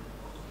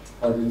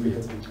What will be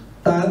happening?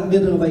 តើមា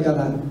នរឿងអ្វីកើត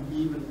ឡើង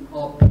even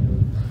up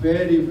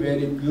very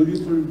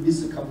beautiful Miss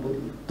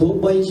Cambodia ទោះ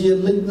បីជា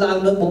លេចឡើង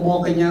នៅបំពង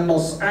កញ្ញាដ៏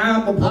ស្អាត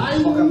បំផុត I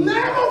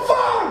never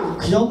fall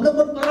ខ្ញុំនឹង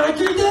មិនបារម្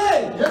ភទេ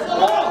yes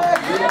Lord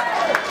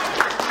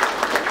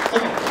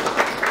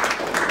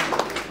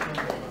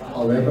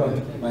However,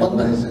 my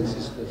brothers and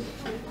sisters,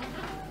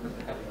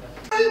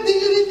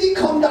 dignity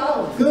come down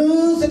គឺ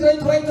សេចក្តី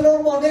ថ្លៃថ្នូរ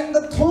របស់អ្នក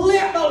នឹងធ្លា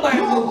ក់ដល់បែប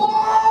your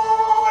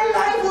whole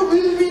life will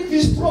be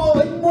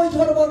destroyed មួយជី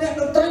វិតរបស់អ្នក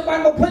នឹងត្រូវបាន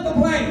បំផ្លិចបំ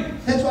ផ្លាញ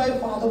that's why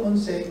Father Moon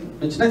saying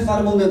ដូច្នេះ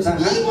Father Moon មានសារ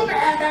ថា even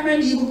Adam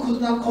and Eve could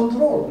not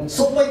control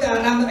សូម្បីតែ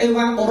អាដាមនិងអេ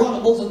វ៉ាបរិសុទ្ធ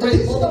របស់ស្ត្រី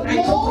this is ពួក the អាច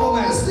គ្រប់គ្រង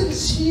បាន most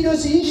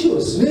serious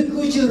issues នេះ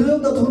គឺជារឿង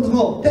ដ៏ធ្ងន់ធ្ង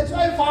រ that's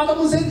why Father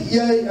Moon said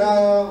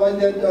when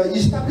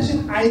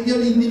establishing ideal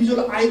individual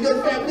ideal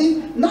family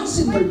not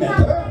simple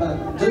matter បាទ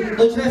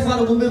ដូច្នេះ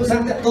Father Moon មានប្រសាស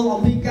ន៍តាក់ទង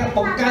អំពីការប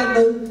ង្កើត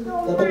នៅ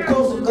បុគ្គ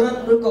លសង្គ្រឹះ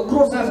ឬក៏គ្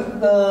រួសារ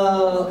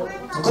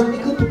សង្គ្រឹះនេះ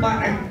គឺពិបាក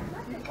ណាស់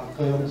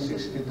Dr. Young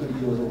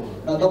 63 years old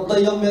ដុកទ័រ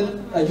យ៉ងមាន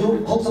អាយុ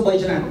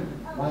63ឆ្នាំ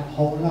my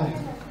whole life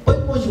ពេញ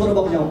មួយជីវិតរប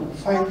ស់ខ្ញុំ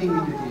fighting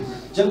with this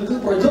ចឹងគឺ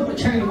ប្រយុទ្ធប្រ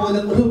ឆាំងជាមួយ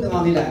នឹងរឿងទាំងអ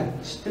ស់នេះដែរ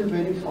still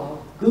very far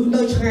គឺ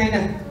នៅឆ្ងាយ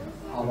ណាស់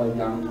our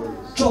young boys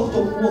ចុះ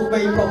ចំពោះក្មេ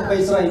ងប្រុសក្មេង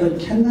ស្រីវិញ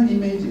cannot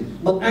imagine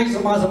មិនអាចស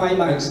ម័យ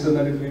បាន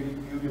externally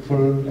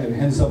beautiful and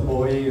handsome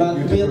boy,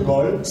 beautiful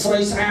girl.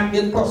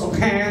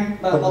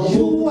 But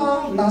you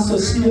are not so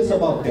serious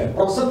about that.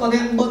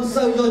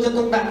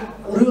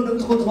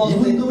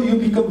 Even though you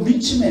become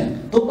rich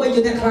man,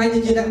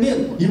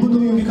 even though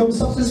you become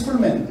successful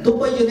man, on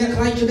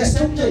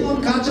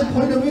God's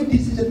point of view,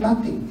 this is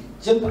nothing.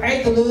 That's why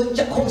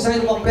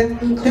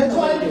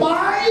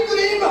my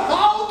dream,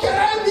 how can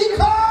I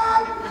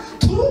become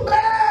true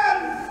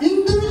man,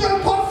 individual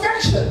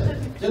perfection?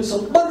 First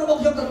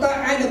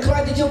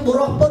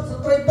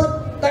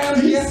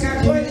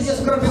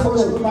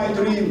my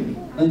dream.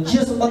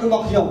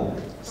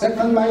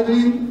 Second my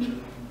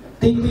dream.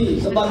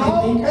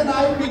 How can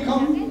I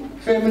become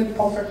family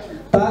perfection?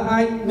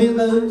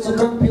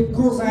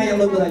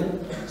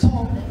 So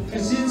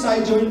since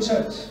I joined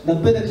church, I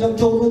am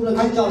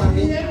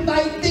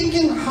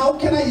thinking, how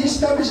can I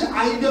establish an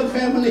ideal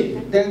family?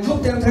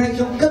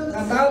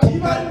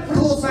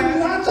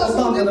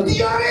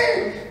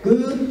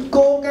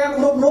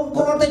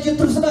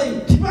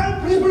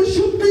 People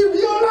should be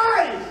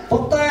realized.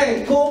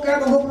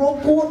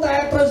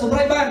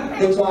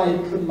 That's why I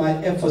put my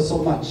effort so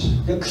much.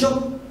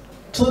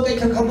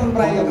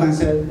 I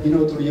said, you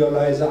know, to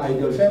realize the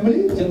ideal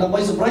family,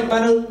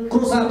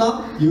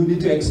 you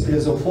need to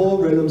experience the 4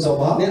 realms of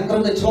heart. You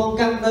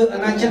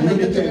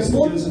need to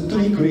experience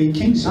 3 great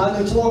kings. 3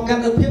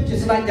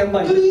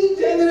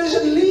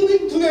 generations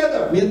living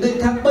together. When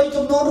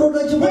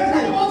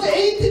I was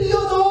 18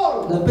 years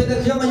old, when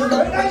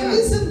I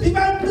listened to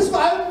divine principle,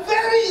 I am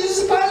very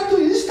inspired to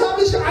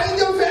establish an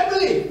ideal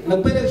family.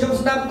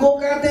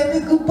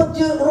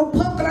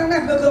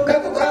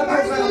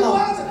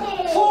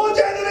 Four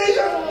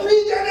generations,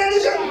 3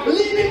 generations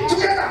living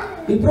together.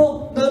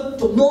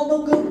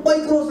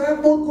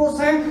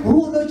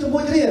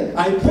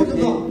 I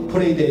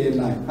pray day and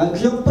night.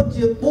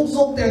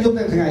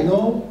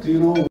 No, do you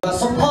know?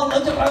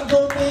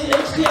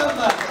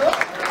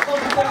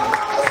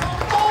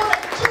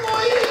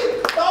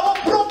 Our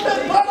broken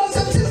brothers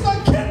and sisters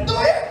can't do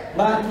it.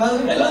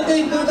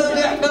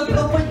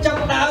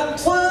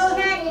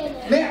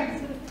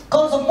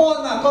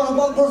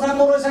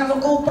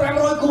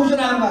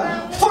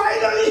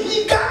 Finally, he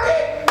got it.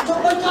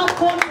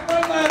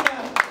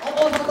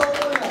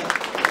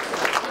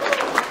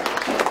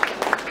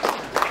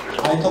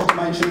 I talk to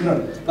my children.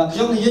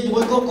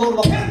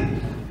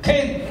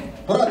 Ken,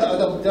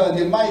 brother,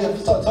 my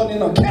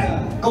son-in-law, Ken.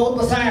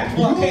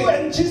 You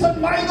and Jesus,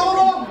 my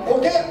daughter,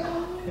 okay?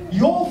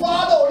 Your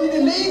father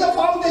already laid the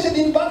foundation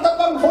in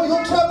Buntenh for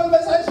your travel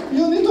message.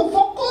 You need to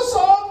focus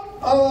on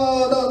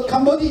the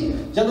Cambodia.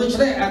 They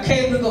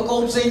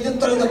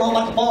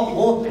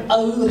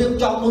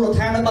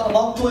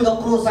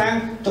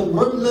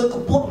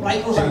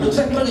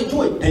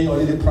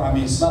already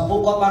promised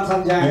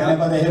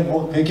whenever they have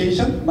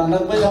vacation, come to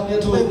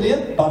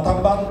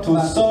Buntenh to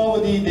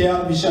serve their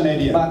mission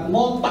area.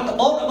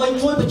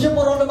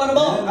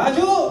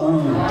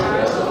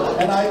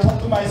 And I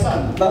talked to my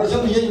son,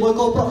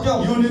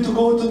 you need to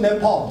go to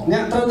Nepal. I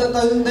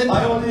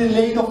already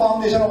laid the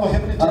foundation of a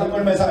heavenly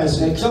tribal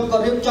message. Your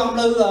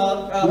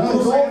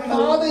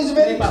father is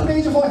very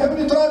crazy for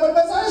heavenly tribal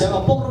message.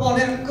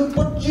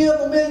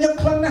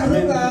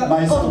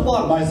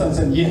 My son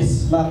said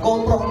yes. My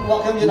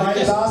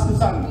last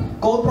son,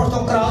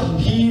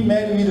 he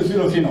married with a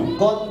Filipino.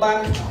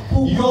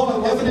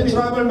 Your heavenly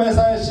tribal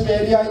message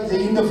area is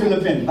in the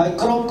Philippines.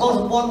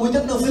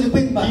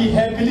 He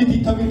heavily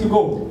determined to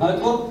go.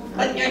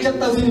 And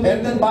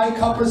then my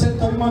couple said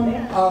to him on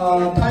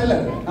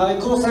Thailand.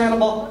 And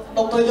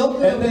then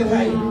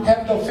we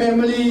have the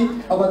family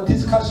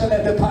discussion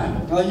at the time.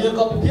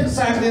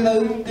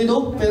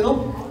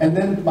 And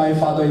then my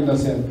father-in-law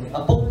said,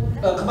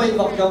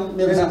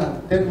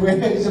 then where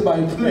is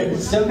my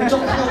place? Where's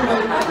my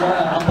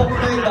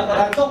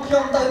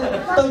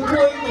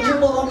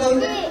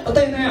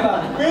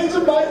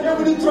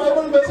heavenly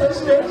tribal message?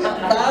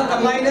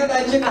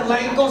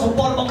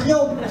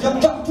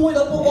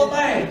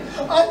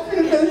 I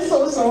feel very so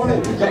sorry.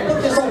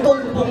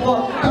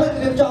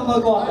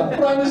 I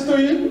promised to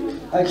him,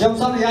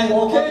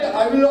 okay,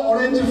 I will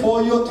arrange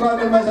for your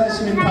travel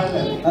message in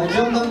Thailand.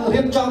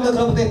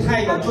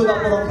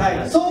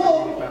 So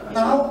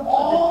now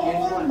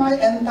all my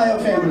entire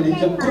family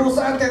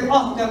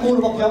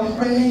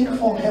praying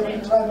for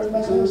heavenly travel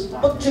message.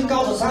 That's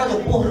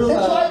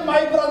why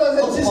my brothers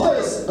and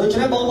sisters, when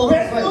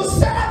you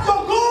set up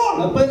your goal,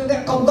 when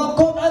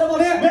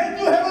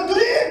you have a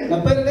dream,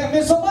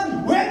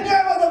 when you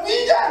have a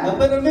vision,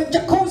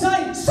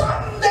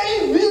 someday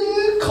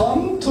will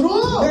come true.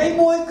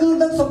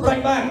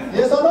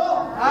 Yes or no?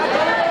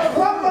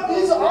 Problem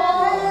is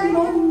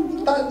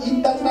it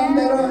does not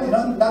matter,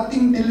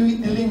 nothing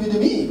dealing with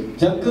me.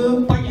 Then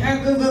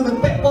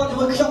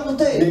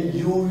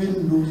you will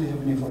lose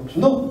heavenly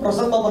fortune. So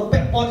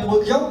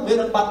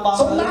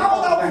now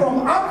from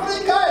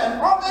Africa and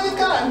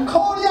America and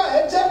Korea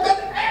and Japan,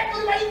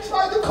 everybody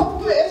try to come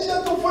to Asia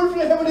to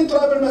fulfill heavenly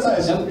tribal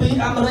message.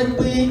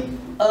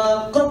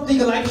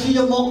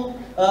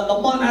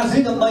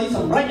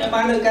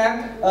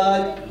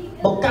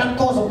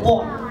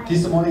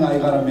 This morning I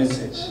got a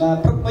message.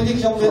 ព្រឹកមិញនេះ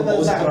ខ្ញុំមានទៅ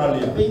សារ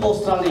ពីអូ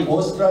ស្ត្រាលី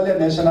Australia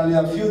nationally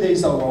a few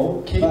days ago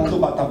came to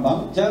Batam. អ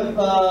ញ្ចឹង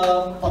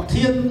ប្រ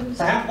ធាន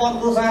សហព័ន្ធ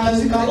គ្រួសារនៅ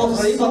ក្នុងអូស្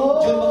ត្រាលីគាត់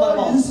ជួយមកបាត់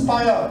មក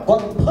inspire គា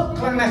ត់ភឹក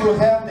ខ្លាំងណាស់ to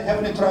have the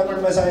heavenly tribal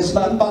message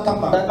in Batam.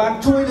 ដែលបាន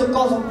ជួយទៅក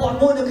សម្ព័ន្ធ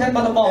មួយនៅខេត្ត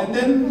បាត់ដំបង And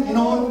then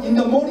in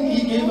the morning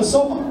he gave a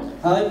song.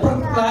 ហើយព្រឹក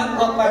ឡើង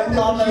គាត់បាន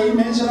ដល់នៅ He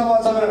mentioned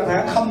about the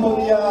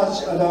Cambodia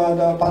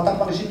the Batam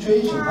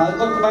situation. ហើយ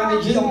គាត់ក៏បាននិ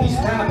យាយអំពី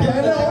ស្ថានភាព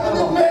នៅខេត្តបាត់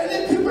ដំបង Many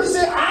people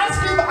say ask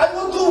him I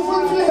want to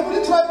fulfill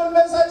heavenly tribal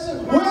message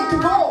where to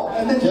go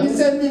and then he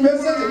sent me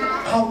message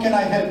how can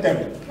I help them.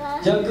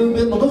 ចឹងគឺ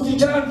មានមនុស្សជា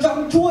ច្រើនច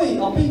ង់ជួយ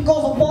អំពីក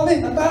សម្ព័ន្ធនេះ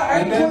តើអា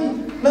ចជួយ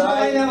នៅកន្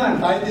លែងណាបាន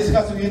I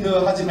discussed with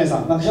Hajime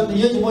San. មកខ្ញុំនិ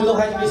យាយជាមួយលោក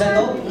Hajime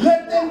Saito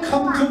Let them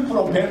come to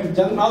Phnom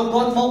ចឹងឲ្យ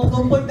គាត់មកភ្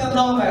នំពេញតែម្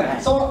ដងដែរ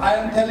So I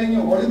am telling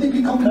you already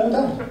become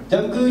model. ចឹ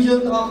ងគឺយើង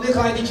ទាំងអស់គ្នា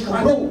ខ្លាយទៅជាគំ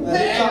រូ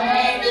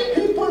Many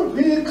people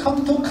will come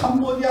to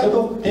Cambodia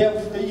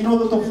in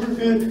order to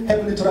fulfill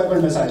heavenly tribal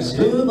message.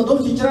 គឺមនុស្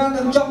សជាច្រើន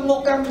នឹងចង់មក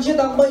កម្ពុជា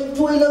ដើម្បី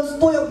ជួយលើកស្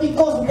ទួយអំពី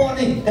កសម្ព័ន្ធ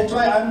នេះ That's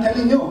why I am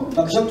telling you.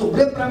 តែខ្ញុំជម្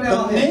រាបប្រាប់អ្នកន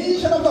រ The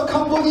nation of the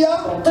Cambodia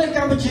ប្រទេសក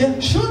ម្ពុជា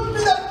should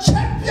be the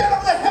champion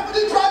of the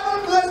heavenly tribal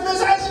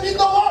message in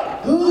the world.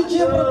 គឺ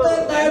ជាប្រទេស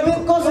ដែលមាន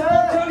កសម្ព័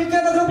ន្ធច្រើនជាងគេ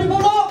នៅក្នុងពិភព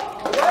លោក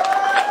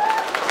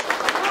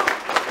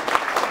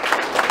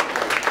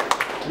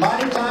My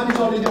time is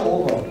already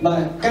over. បា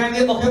ទការ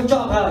ងាររបស់ខ្ញុំច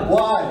ប់ហើយ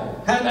Why?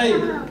 ហេតុអី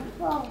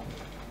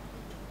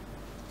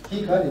He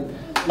got it.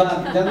 បាទ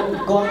ចឹង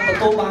គាត់ទ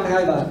ទួលបានហើ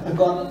យបាទ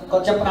គា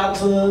ត់ចាប់ផ្ដើម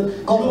ធ្វើ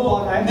កសម្ព័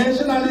ន្ធហើយ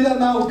National leader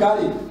now got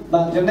it.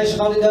 បាទ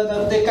National Leader នៅ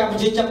ប្រទេសកម្ពុ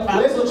ជាចាប់ផ្ដើម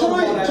ធ្វើកសម្ព័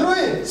ន្ធហើ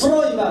យស្រួ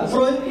យបាទស្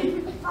រួយ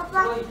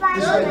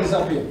This way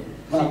disappear.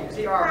 បា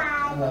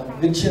ទ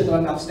វិញឈាមត្រ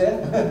ង់ upstairs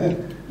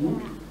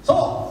So,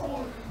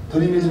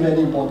 dream is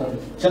very important.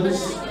 ចឹង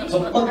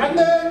And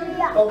then,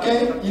 okay,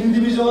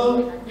 individual,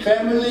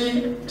 family,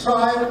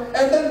 tribe,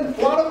 and then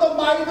one of the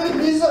my dream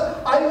is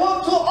I want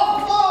to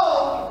offer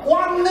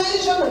one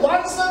nation,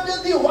 one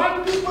community, one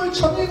people,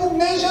 Chanbuth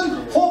nation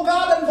for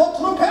God and for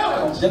true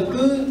parents. ចឹង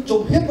គឺ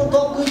ជំហានបន្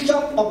ទាប់គឺច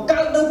ង់បង្កើ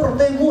តនៅប្រ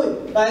ទេសមួយ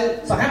ដែល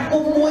សហគ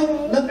មន៍មួយ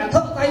និងអ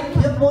ធិបតេយ្យ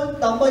ភាពមួយ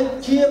ដើម្បី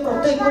ជាប្រ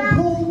ទេសគំ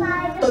រូ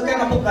ទៅកាន់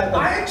ឪពុកម្ដាយ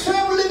I am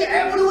traveling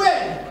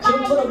everywhere. ខ្ញុំ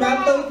ធ្វើដំណើរ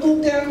ទៅទូ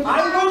ទាំង I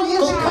know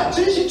each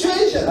country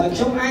situation. ហើយខ្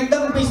ញុំអាចដឹ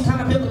ងពីស្ថា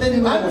នភាពប្រទេស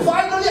នេះមួយ And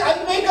finally I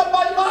make up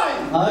my mind.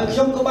 ហើយខ្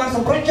ញុំក៏បានស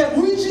ម្រេចចិត្ត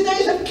Which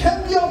nation can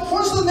be a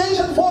first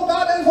nation for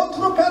God and for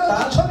true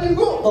parents?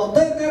 Chanbuth. ប្រ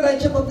ទេសណាដែល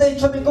ជាប្រទេស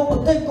ជំនាញប្រ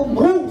ទេសគំ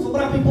រូសម្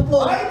រាប់ពិភពលោ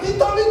ក I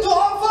determined to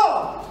offer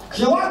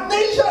one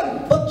nation.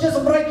 ពិតជាស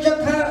ម្រេចចិត្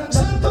តថា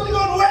Centering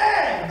on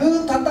where? គឺ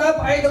ថាតើ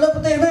ផ្អែកទៅលើប្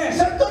រទេសណា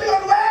Centering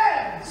on where?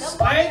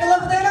 ផ្អែកទៅលើ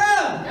ប្រទេសណា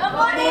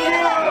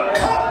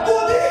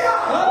Cambodia.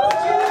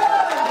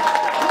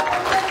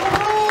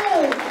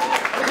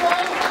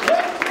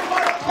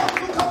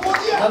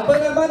 ហើយពេល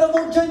ដែលបានដល់ម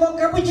កជួយមក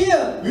កម្ពុជា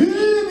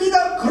Will be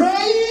the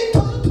greatest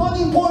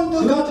turning point to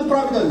God's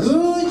providence.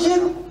 គឺជា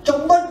ចំ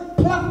ណុច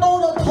ផ្លាស់ប្ដូរ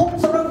ដ៏ធំ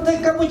សម្រាប់ប្រទេស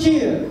កម្ពុជា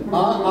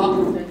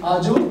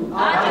Aju?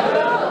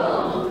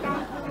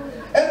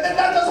 And then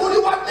that's just only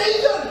one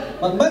nation.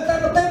 មិនមែនតែ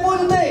ប្រទេសមួយ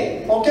ទេ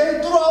Okay,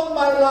 throughout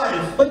my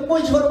life, ពេញមួយ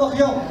ជីវិតរបស់ខ្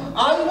ញុំ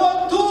I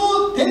want to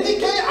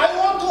dedicate, I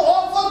want to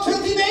offer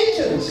 20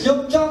 nations. ខ្ញុំ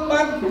ចង់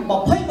បាន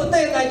20ប្រ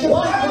ទេសដែលជាប្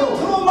រទេសគំរូ While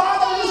true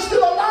mother is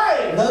still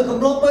alive. នៅកំ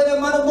ឡុងពេលដែល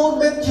មកមុន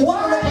មានជីវិត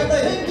នៅប្រទេ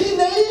ស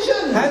 20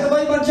 nations. ហើយអ្វី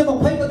បានជា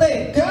20ប្រទេស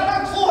There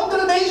are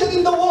 200 nations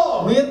in the world.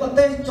 មានប្រ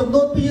ទេសចំ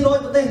នួន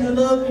200ប្រទេសនៅ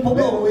លើពិភព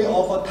លោក When we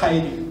offer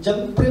tithing, ចឹង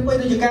ប្រៀបបី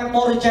ទៅជាការប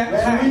រិច្ចាគ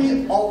ថែ when we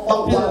offer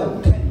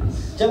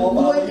 1/10 ចឹង of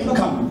our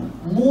income,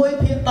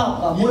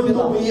 1/10 even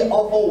though we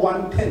offer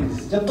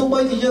 1/10, ចឹងទោះបី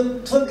ជាយើង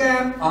ធ្វើការ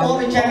ប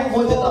រិច្ចាគ I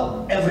offer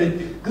everything.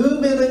 គឺ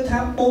មានន័យថា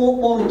ប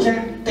រិច្ចាគ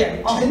ទាំង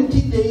អស់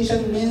 20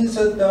 nations means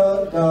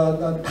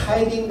the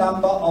tithing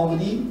number of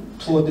the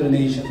 200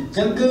 nations.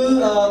 ចឹងគឺ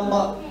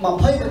20ប្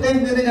រទេស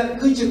មានន័យថា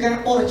គឺជាការ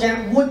បរិច្ចាគ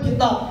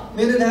 1/10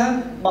 មានន័យថា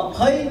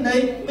20នៃ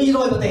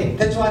200ប្រទេស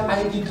That's why I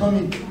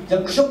determined. ចឹ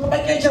ងខ្ញុំបដិ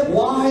ញ្ញាចិត្ត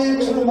While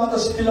true mother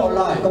still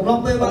alive, កំឡុង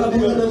ពេលបាន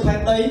នៅលើផែន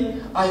ដី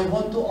I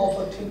want to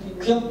offer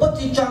 20 ខ្ញុំពិត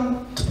ជាចង់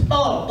ផ្ដ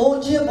ល់បូ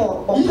ជា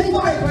20 If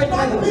I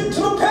cannot be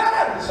true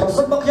parents, ប្រ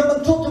សិនបើខ្ញុំមិន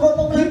ជួបជាមួយ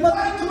ពុកខ្ញុំ if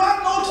I do not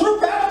know true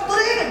parents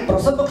dream, ប្រ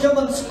សិនបើខ្ញុំ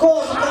មិនស្គា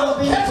ល់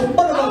ពី how សម្ប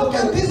ត្តិរបស់ can ខ្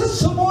ញុំ this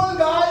small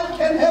guy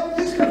can have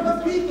this kind of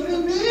big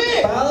dream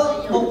big? តើ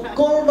បុគ្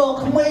គលដ៏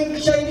ក្មេង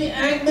ខ្ចីនេះ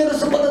អាចមាន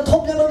សម្បត្តិ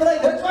ធំយ៉ាងដូចម្តេច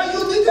That's why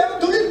you need to have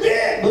dream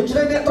big. ដូច្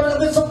នេះអ្នកត្រូវ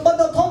មានសម្បត្តិ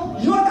ដ៏ធំ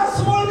You are not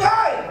small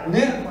guy.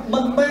 អ្នក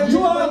មិនមែនជា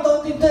តូច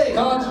ទីទេ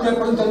God's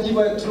representative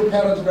or true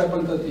parents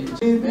representative.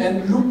 And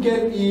look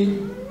at it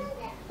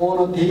on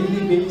a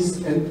daily basis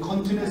and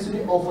continuously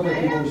offer the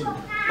devotion.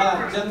 បាទ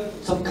អញ្ចឹង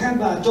សំខាន់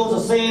បាទចូលស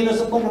រសេរនៅ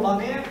សម្បត្តិរបស់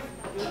អ្នក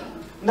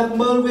នឹង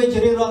មើលវាជា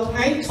រៀងរាល់ថ្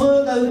ងៃធ្វើ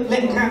នៅល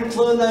ក្ខខណ្ឌធ្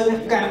វើនៅ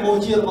ការបូ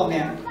ជារបស់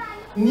អ្នក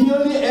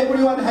Nearly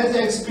everyone has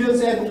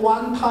experienced at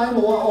one time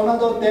or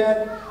another that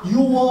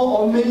you were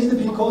amazed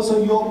because of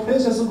your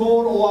precious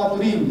goal or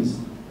dreams.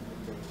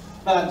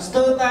 បាទស្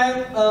ទើរតែ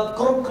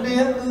គ្រប់គ្នា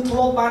គឺធ្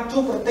លាប់បានជួ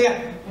បប្រទះ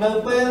នៅ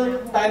ពេល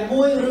តែ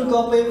មួយឬ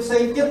ក៏ពេលផ្សេ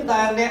ងទៀត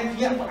ដែលអ្នកភ្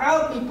ញាក់ផ្អើល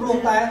ពីព្រោះ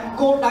តែ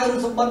គោលដៅឬ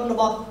សម្បត្តិរ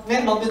បស់អ្ន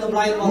កដ៏មានតម្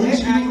លៃរបស់អ្នក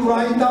Which we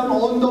write down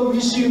on the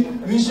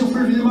wish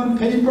fulfillment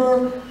paper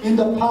in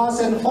the past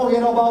and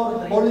forget about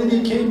already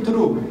came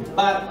through.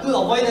 បាទគឺ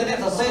អ្វីដែលអ្នក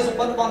សរសេរសម្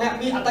បត្តិរបស់អ្នក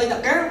ពីអតីត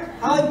កាល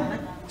ហើយ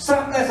ស្រា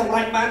ប់តែសម្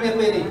រេចបាននា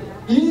ពេលនេះ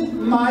It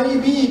might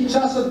be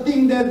just a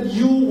thing that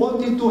you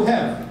wanted to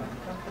have.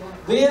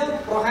 វា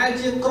ប្រហែល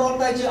ជាគ្រាន់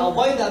តែជាអ្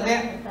វីដែលអ្ន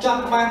កច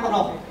ង់បានប៉ុណ្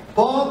ណោះ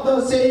But the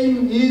same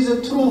is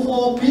true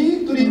for big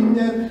dream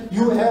that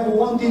you have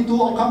wanted to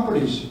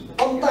accomplish.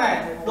 ប៉ុន្តែ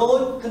ដូច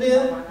គ្នា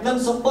នឹង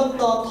សម្បត្តិ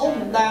ដ៏ធំ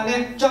ដែលអ្ន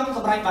កចង់ស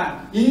ម្រេចបាន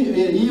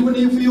Even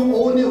if you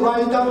only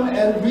write down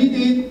and read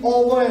it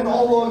over and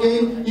over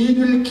again, it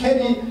will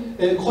carry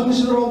a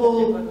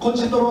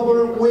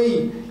considerable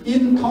weight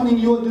in turning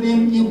your dream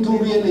into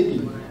reality.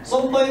 សូ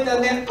ម្បីតែ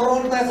អ្នកគ្រា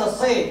ន់តែសរ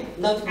សេរ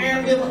និងអាន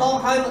វាម្ដង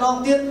ហើយម្ដង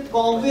ទៀត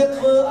ក៏វា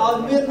ធ្វើឲ្យ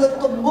មានទឹក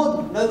ទម្ងន់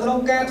នៅក្នុង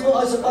ការធ្វើ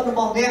ឲ្យសម្បត្តិរ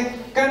បស់អ្នក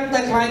កាន់តែ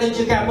ខ្លាំងទៅ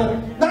ជាការពិត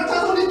Not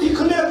only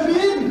declare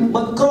dream,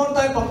 មិនគ្រាន់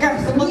តែប្រកាស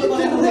សម្បត្តិរបស់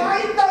អ្នក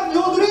write down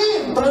your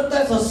dream. ត្រូវតែ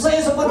សរសេរ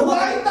សម្បត្តិរបស់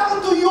អ្នក Write down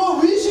to your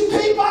wish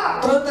paper.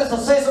 ត្រូវតែស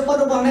រសេរសម្បត្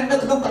តិរបស់អ្នកនៅ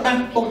ក្នុងក្រដាស់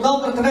បំណង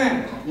ប្រាថ្នា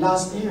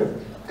Last year,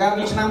 កាល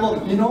ពីឆ្នាំមុន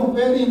you know,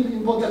 very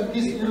important.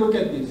 This, you look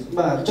at this.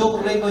 បាទចូល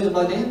ប្រឡែងមួយចំ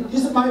ណុចនេះ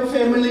This is my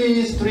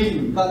family's dream.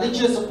 បាទនេះ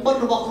ជាសម្បត្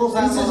តិរបស់គ្រួសា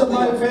រ This is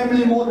my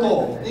family motto.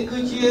 នេះគឺ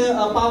ជា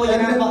បាវច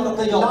នារបស់ដុក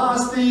ទ័រយ៉ង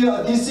Last year,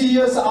 this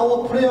year's our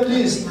prayer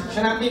list.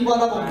 ឆ្នាំ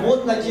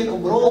2019ដែលជាគ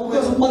ម្រោង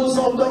Because most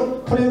of the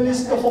prayer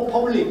list for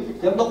public.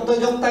 ខ្ញុំដុកទ័រ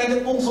យ៉ងតែងតែ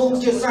បួងសួង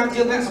ជាសា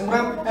ធារណៈសម្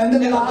រាប់ And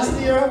then last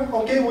year,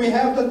 okay, we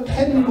have the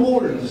 10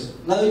 goals.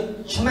 នៅ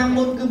ឆ្នាំ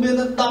មុនគឺមាន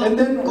10 And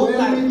then គោល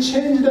ដៅ when we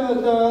changed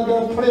the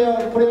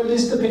prayer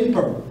list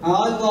paper,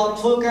 ហើយក៏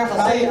ធ្វើការសរ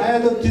សេរ I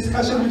had a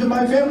discussion with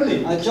my family.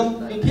 ហើយខ្ញុំ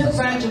ពិភាក្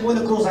សាជាមួយ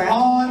នឹងគ្រួសារ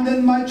And then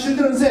my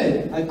children said,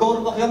 ហើយកូន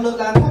របស់ខ្ញុំលើក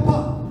ឡើង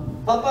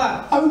Papa, ប៉ា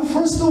I will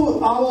first do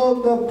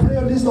the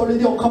prayer list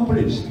already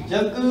accomplished. ចឹ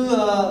ងគឺ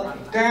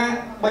ការ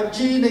បញ្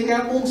ជីនៃកា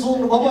របួងសួង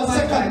របស់ខ្ញុំ Our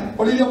second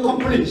already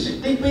accomplished.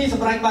 ទី2ស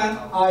ម្រាប់បាន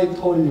I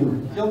told you,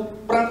 ខ្ញុំ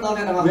ប្រាប់ដល់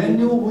អ្នកទាំងអស់ when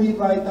you we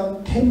write down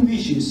 10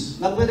 wishes,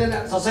 នៅពេលដែលអ្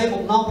នកសរសេរ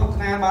បំណងប្រា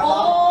ថ្នាបានដ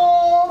ល់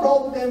all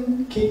of them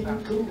came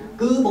true.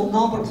 គឺបំណ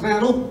ងប្រាថ្នា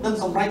នោះនឹង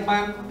សម្រេចបា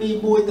នពី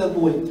មួយទៅ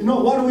មួយ You know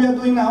what we are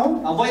doing now?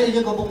 អ្វីដែល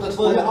យើងកំពុងតែធ្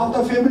វើ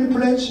After family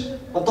pledge,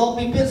 បន្ទាប់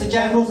ពីពាក្យសច្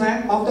ចាគ្រួសារ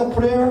after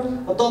prayer,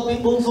 បន្ទាប់ពី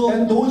បួងសួង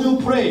and those who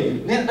pray,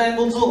 អ្នកដែល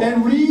បួងសួង and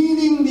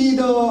reading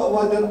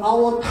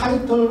our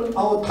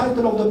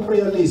title of the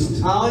prayer list.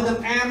 ហើយនឹង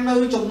អាននៅ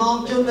ចំណង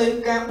ជើងនៃ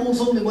ការបួង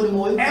សួងនី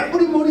មួយៗ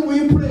Every morning we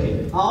pray.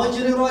 ហើយ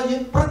ជារៀងរាល់យើ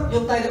ងព្រឹកយើ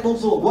ងតែងតែបួង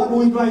សួង What do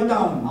we write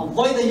down? អ្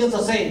វីដែលយើងស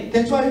រសេរ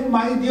That's why,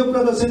 my dear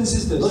brothers and ដូ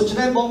sisters, ច្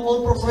នេះបងប្អូន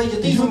ប្រុសស្រីជា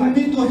ទីស្រឡាញ់ you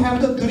need to have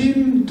the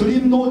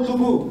dream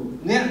notebook.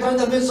 អ្នកត្រូវ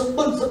តែមានសម្ប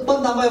ត្តិ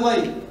ដើម្បីអ្វី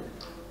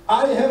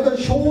I have the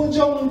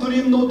Shojong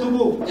dream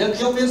notebook. យើង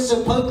ខ្ញុំមានសៀវ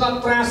ភៅកត់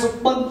ត្រាស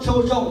ម្បត្តិចូល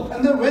ចុង And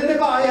then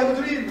whenever I have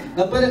dream,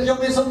 នៅពេលដែលខ្ញុំ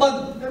មានសម្បត្តិ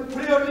the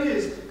prayer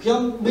list. ខ្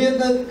ញុំមាន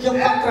ខ្ញុំ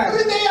កត់ត្រា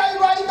Every day I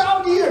write down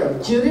here.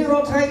 ជារៀងរា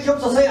ល់ថ្ងៃខ្ញុំ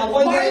សរសេរអ្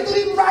វីដែល My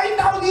dream write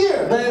down here.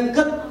 ដែល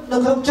គិតនៅ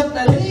ក្នុងចិត្ត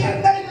ដែល Day and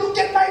night look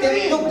at my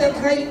ខ្ញុំ dream. ទាំង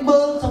ថ្ងៃមើ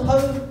លសៀវភៅ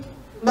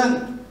ហ្នឹង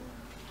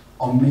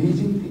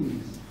Amazing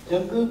things. ចឹ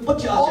ងគឺពិត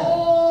ជាអស្ចារ្យ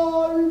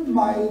All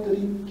my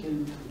dream came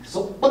true. ស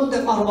ម្បត្តិ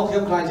ទាំងអស់របស់ខ្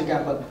ញុំខ្លាចជាកា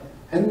រពិត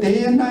And day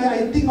and night I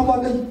think about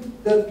the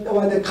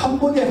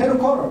Cambodia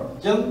headquarters.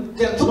 ចឹង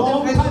ទាំងជុំទាំង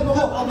Long ថ្ងៃ time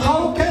ago, how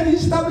can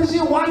establish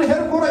one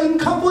headquarters in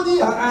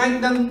Cambodia? អាច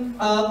នឹង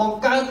បង្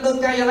កើតនៅ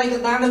ការិយាល័យក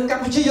ណ្ដាលនៅក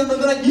ម្ពុជាយ៉ាងដូច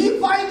នេះ If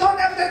I don't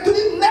have that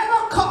dream, never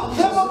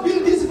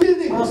build this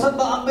building. ប្រសិន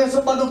បើអត់មានស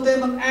ម្បត្តិនោះទេ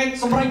មិនអាច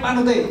សម្រេចបាន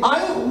នោះទេ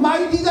My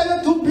desire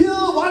to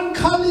build one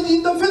college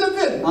in the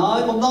Philippines. ហើ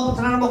យបំណងប្រា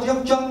ថ្នារបស់ខ្ញុំ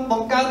ចង់ប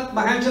ង្កើតម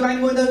ហាវិទ្យាល័យ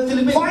មួយនៅហ្វី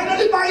លីពីន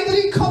Finally, my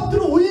dream come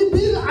true. We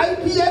build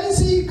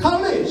IPNC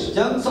college.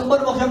 ចឹងសម្បត្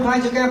តិរបស់ខ្ញុំខ្លាច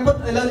ជាការពិត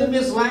ឥឡូវនេះ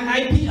មានសាលា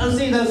IPLC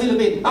នៅហ្វីលី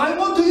ពីន I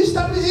want to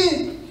establish it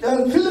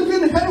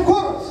Philippine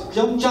headquarters. ខ្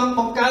ញុំចង់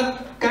បង្កើត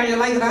ការិយា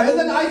ល័យកណ្ដាល And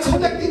then I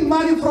collecting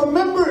money from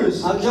members.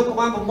 ហើយខ្ញុំក៏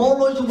បានប្រមូល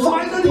លុយជាមួយ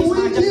Finally,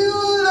 we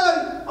build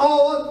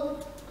our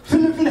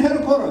Philippine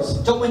headquarters.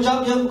 ចុងបញ្ច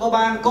ប់យើងក៏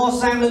បានក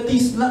សាងនៅទី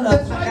ស្នាក់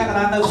ការកណ្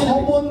ដាលនៅហ្វីលី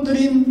ពីន Common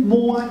dream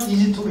more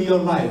easy to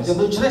realize. ចឹង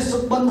ដូច្នេះស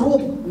ម្បត្តិរួ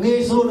មងាយ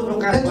ស្រួលនៅក្នុង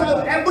ការ That's ធ្វើ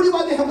why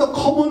everybody have the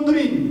common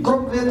dream. គ្រ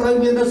ប់គ្នាត្រូវ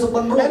មាននៅសម្ប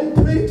ត្តិរួម And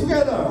pray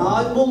together. ហើ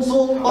យបួង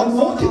សួង And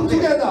working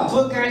together. ធ្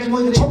វើការជាមួ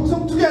យគ្នា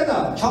Chongsong together.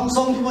 ឆំ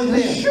សុំជាមួយគ្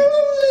នា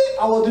Surely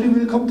our dream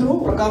will come true.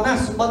 ប្រកបណាស់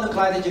សម្បត្តិនឹងខ្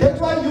លាយទៅជា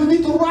That's why you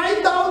need to write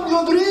down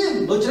your dream.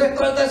 ដូច្នេះ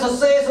ត្រូវតែសរ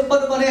សេរសម្បត្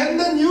តិរបស់អ្នក And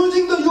then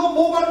using your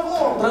mobile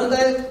phone. ត្រូវ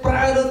តែប្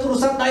រើលើទូរ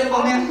ស័ព្ទដៃរប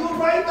ស់អ្នក You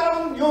write down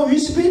your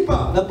wish paper.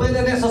 នៅពេល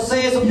ដែលអ្នកសរសេ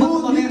រសម្បត្តិរ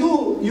បស់អ្នក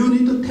You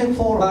need to take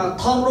photo. បាទ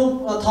ថតរូប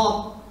ថត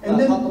And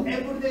then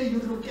every day you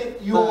look at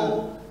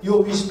your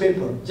wish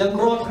paper. ចឹង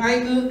រាល់ថ្ងៃ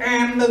គឺអា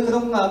ននៅក្នុ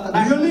ងកណ្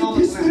ដាស់ Really,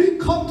 this dream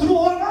come true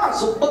or not?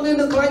 សម្បត្តិនេះ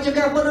នឹងខ្លាយជា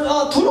ការពិតឬអ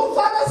ត់ True,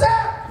 Father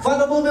said. ហ្វា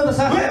នៅមានភា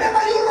សា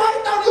Whenever you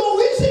write down your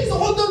wishes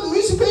on the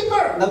wish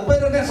paper, នៅពេល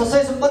ដែលអ្នកសរសេ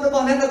រសម្បត្តិរប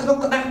ស់អ្នកនៅក្នុង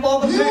កណ្ដាស់ពណ៌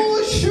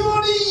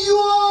surely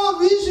your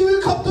wish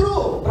will come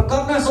true. ប្រក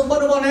បណាស់សម្បត្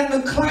តិរបស់អ្នកនឹ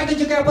ងខ្លាយទៅ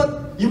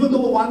even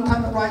though one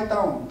time write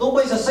down, do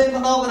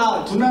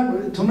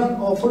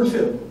not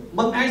fulfill.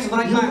 You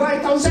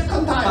write down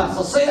second time, and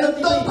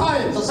third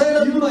time,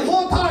 even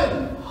fourth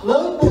time,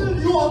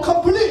 until you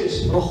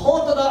accomplish. God,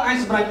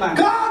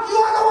 you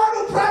are the one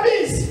who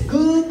promised.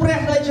 To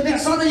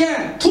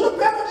the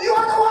parents, you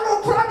are the one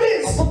who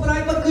promised.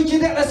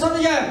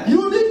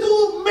 You need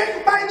to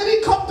make my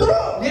dream come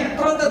true. You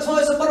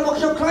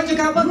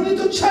need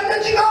to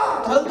challenge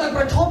God.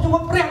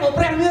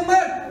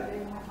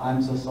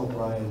 I'm so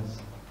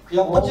surprised.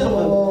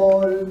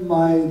 All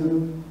my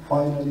dreams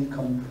finally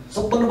come.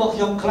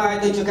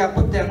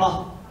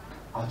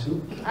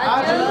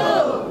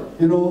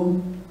 You know,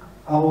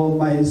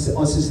 my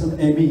assistant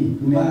Amy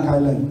in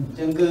Thailand.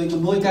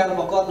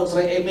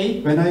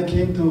 When I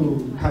came to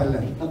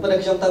Thailand,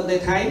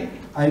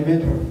 I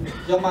met her.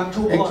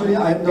 Actually,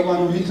 I'm the one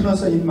who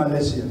witnessed in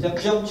Malaysia.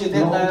 Long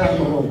time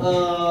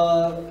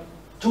ago.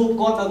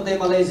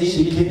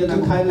 She came to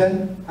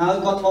Thailand.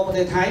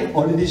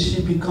 Already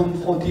she become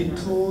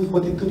 42,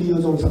 43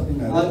 years old, something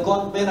like that.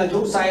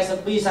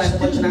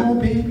 Still no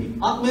baby.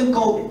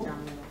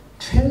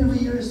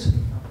 12 years,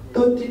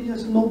 13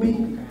 years, no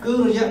baby. I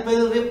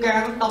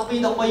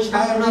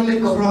really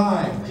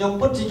cried.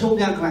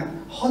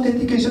 Her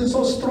dedication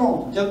so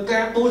strong.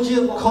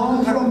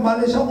 Come from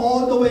Malaysia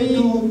all the way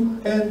to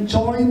and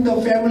join the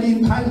family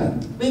in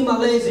Thailand.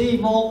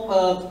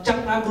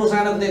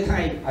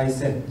 I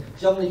said,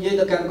 you need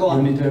a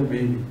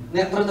baby.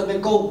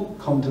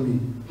 Come to me.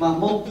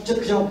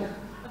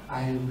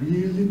 I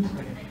really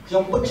pray.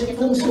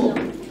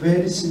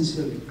 Very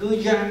sincerely.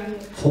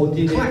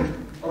 40 days.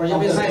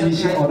 After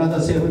finishing another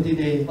 70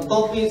 days. And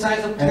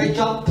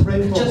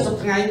pray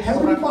for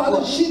Heavenly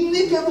Father, she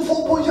needs a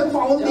 4-point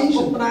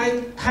foundation.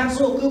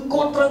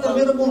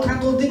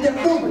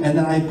 And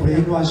then I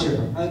prayed to her.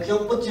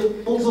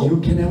 You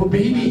can have a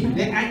baby.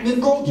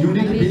 You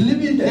need to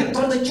believe in that.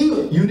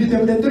 You need to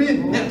have that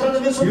dream.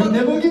 You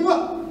never give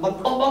up.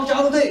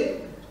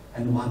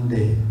 And one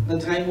day,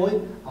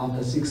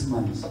 after 6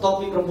 months,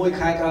 Dr.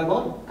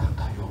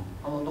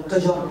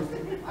 Yong,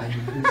 I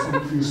feel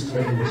something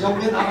strange.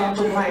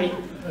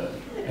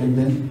 And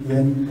then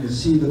when I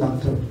see the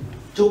doctor,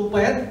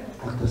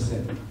 doctor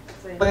said,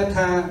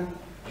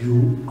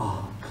 you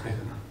are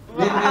pregnant.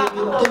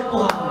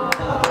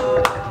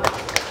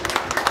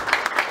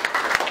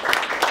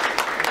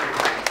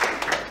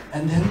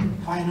 And then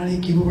finally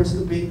give birth to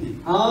the baby.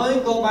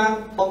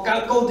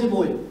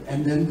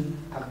 And then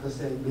doctor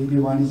said, baby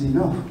one is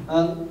enough.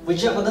 And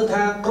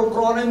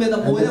then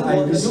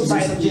I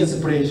received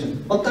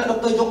inspiration.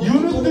 You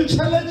need to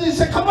challenge and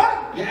say, come on!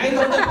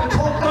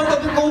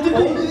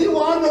 Already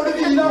one,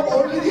 already enough,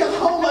 already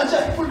how much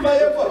I put my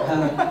effort.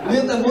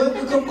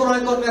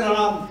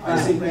 I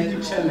say,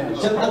 you challenge.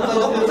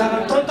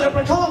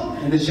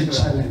 And then she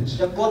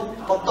challenged.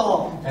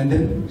 And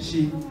then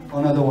she,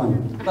 another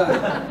one.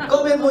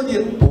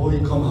 Boy,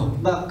 come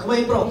out.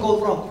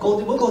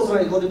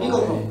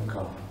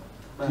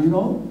 You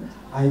know,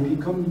 I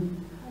become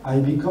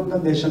the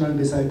national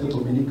disciple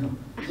Dominica.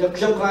 True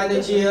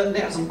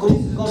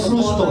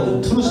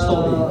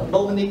story.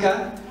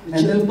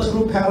 And then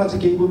true parents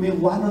gave me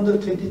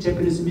 120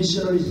 Japanese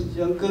missionaries.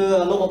 I need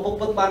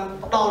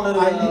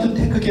to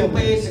take care of them.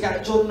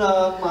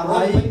 I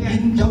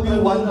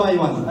interview one by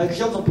one.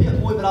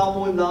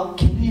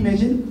 Can you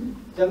imagine?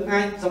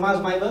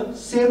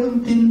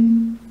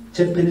 17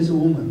 Japanese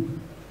women.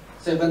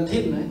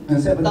 17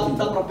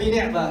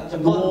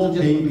 no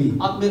baby.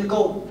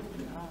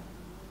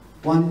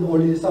 One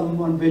already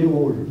someone very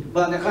old.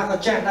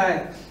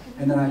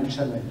 And then I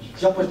challenge.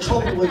 I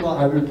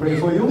will pray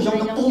for you. And you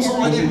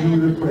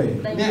will pray.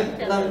 And then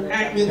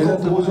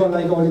those who are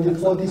like already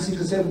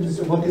 46,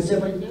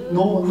 47,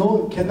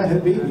 no, cannot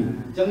have baby.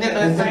 And then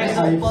I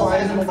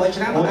find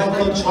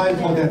another child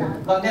for them.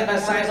 I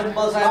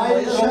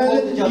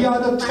challenge the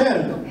other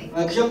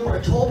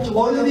 12.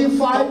 Already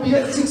 5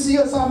 years, 6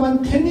 years,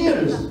 someone 10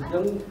 years.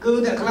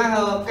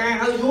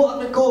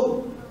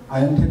 I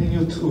am telling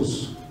you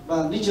truth.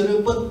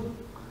 12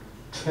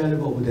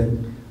 of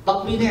them.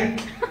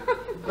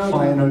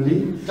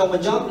 Finally, all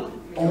of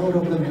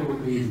them have a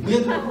baby.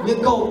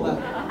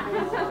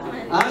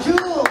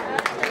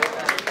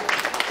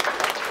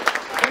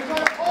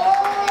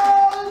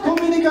 All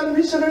Dominican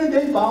missionaries,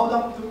 they bowed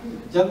up to me.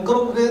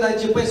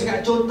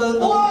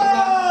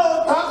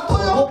 Wow,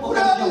 Dr.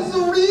 Yong is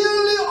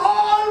really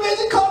always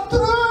come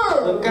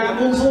true.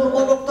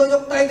 Dr.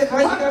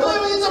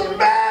 Yong is a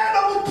man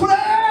of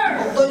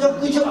prayer. Dr.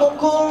 Yong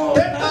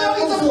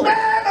is a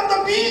man of the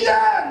vision.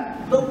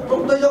 That's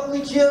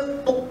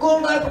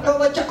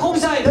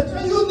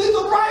why you need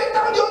to write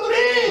down your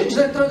dreams.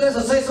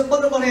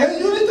 And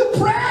you need to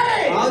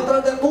pray.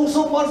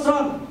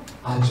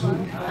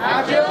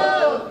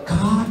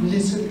 God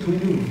listen to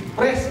you.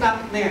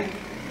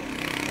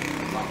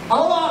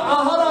 Our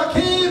Ahara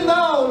came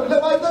now.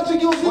 Let me touch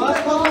you.